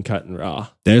clean cut and raw.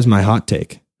 There's my hot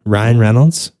take. Ryan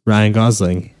Reynolds, Ryan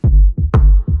Gosling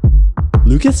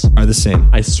Lucas, are the same.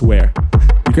 I swear.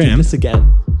 Graham, This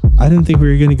again. I didn't think we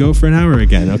were going to go for an hour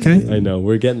again, okay? I know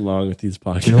we're getting long with these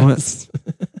podcasts. You know what?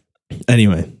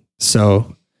 Anyway,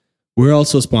 so we're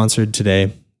also sponsored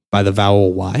today by the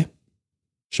vowel Y.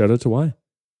 Shout out to Y.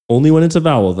 Only when it's a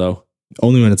vowel, though.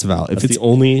 Only when it's a vowel. That's If it's the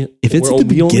only. if it's at we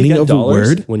the only beginning get of a dollars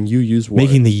word, when you use word.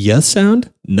 making the yes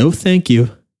sound, no thank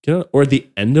you. Or at the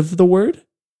end of the word.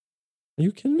 Are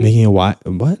you kidding me? Making a Y,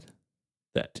 what?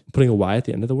 That putting a Y at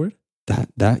the end of the word.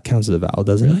 That counts as a vowel,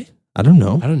 doesn't Really? it? I don't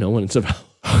know. I don't know when it's a vowel.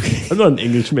 Okay. I'm not an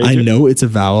English major. I know it's a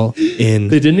vowel in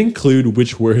They didn't include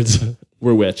which words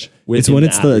were which. it's when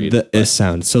it's the is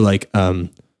sound. So like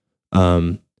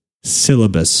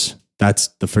syllabus. That's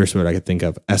the first word I could think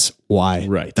of. SY.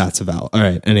 Right. That's a vowel. All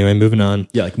right. Anyway, moving on.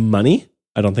 Yeah, like money.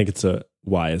 I don't think it's a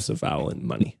Y as a vowel in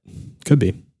money. Could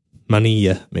be. Money,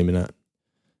 yeah, maybe not.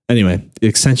 Anyway, it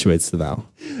accentuates the vowel.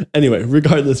 Anyway,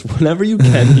 regardless, whenever you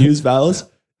can use vowels,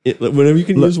 whenever you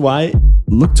can use Y,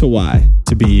 Look to Y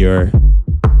to be your.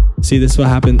 See, this is what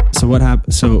happened. So what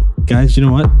happened? So guys, you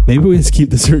know what? Maybe we just keep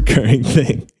this a recurring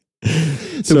thing.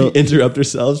 so we interrupt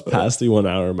ourselves past the 1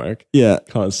 hour mark Yeah,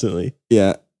 constantly.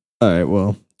 yeah. All right.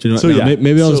 Well, do you know what? So, No, yeah.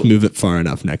 maybe I'll So- just move it far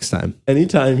enough next time.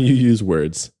 Anytime you use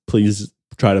words, please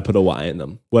try to put a Y in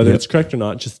them. Whether Yep. it's correct or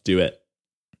not, just do it.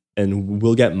 And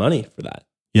we'll get money for that,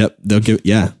 Yep. They'll give.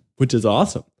 Yeah. which is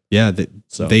awesome. Yeah.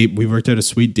 So We worked out a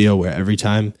sweet deal where every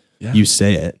time yeah. you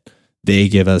say it, they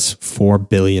give us $4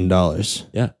 billion.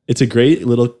 Yeah. It's a great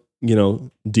little,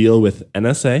 deal with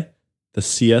NSA, the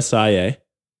CSIA,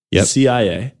 Yep.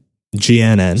 CIA,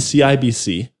 GNN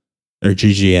CIBC, or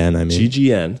GGN, I mean,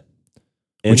 GGN,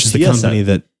 and which is the TSN. company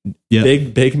that, yeah,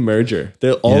 Big merger.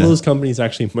 All Yeah. those companies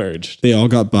actually merged. they all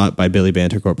got bought by Billy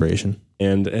Banter Corporation.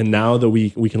 And now that we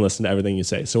can listen to everything you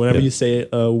say. So whenever Yep. you say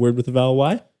a word with a vowel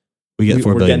Y, We get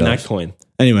 $4 we're billion. getting that coin.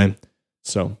 Anyway,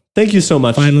 So thank you so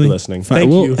much finally, for listening.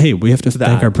 Thank well, you. hey, we have to for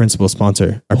thank that. our principal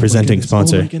sponsor, our Oh my presenting goodness.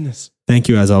 sponsor. Oh my goodness. Thank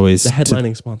you, as always, The to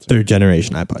headlining sponsor. Third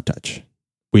Generation iPod Touch.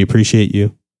 We appreciate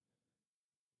you.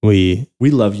 We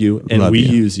We love you and Love we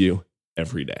you. use you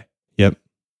every day.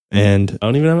 and I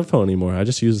don't even have a phone anymore. I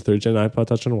just use a 3rd gen iPod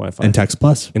Touch on Wi-Fi. and Text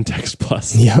Plus. And Text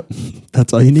Plus. Yep,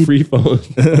 that's all you need. Free phone.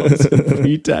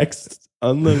 Free text.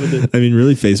 Unlimited. I mean,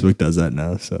 really, Facebook does that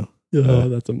now. So Oh,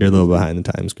 that's amazing. you're a little behind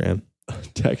the times, Graham.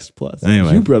 Text Plus.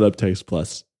 Anyway. You brought up Text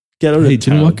Plus. Get out Hey, of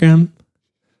do you know town. what, Graham?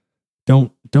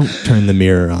 Don't turn the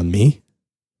mirror on me.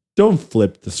 Don't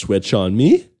flip the switch on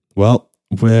me. Well,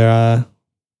 we're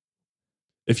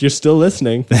If you're still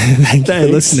listening, thank you for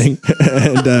Thanks. listening,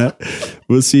 and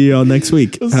we'll see you all next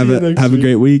week. We'll see have you a next have a week.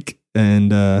 great week,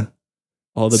 and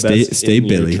all the stay best stay in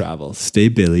your Billy travels. Stay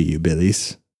Billy, you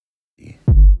Billies.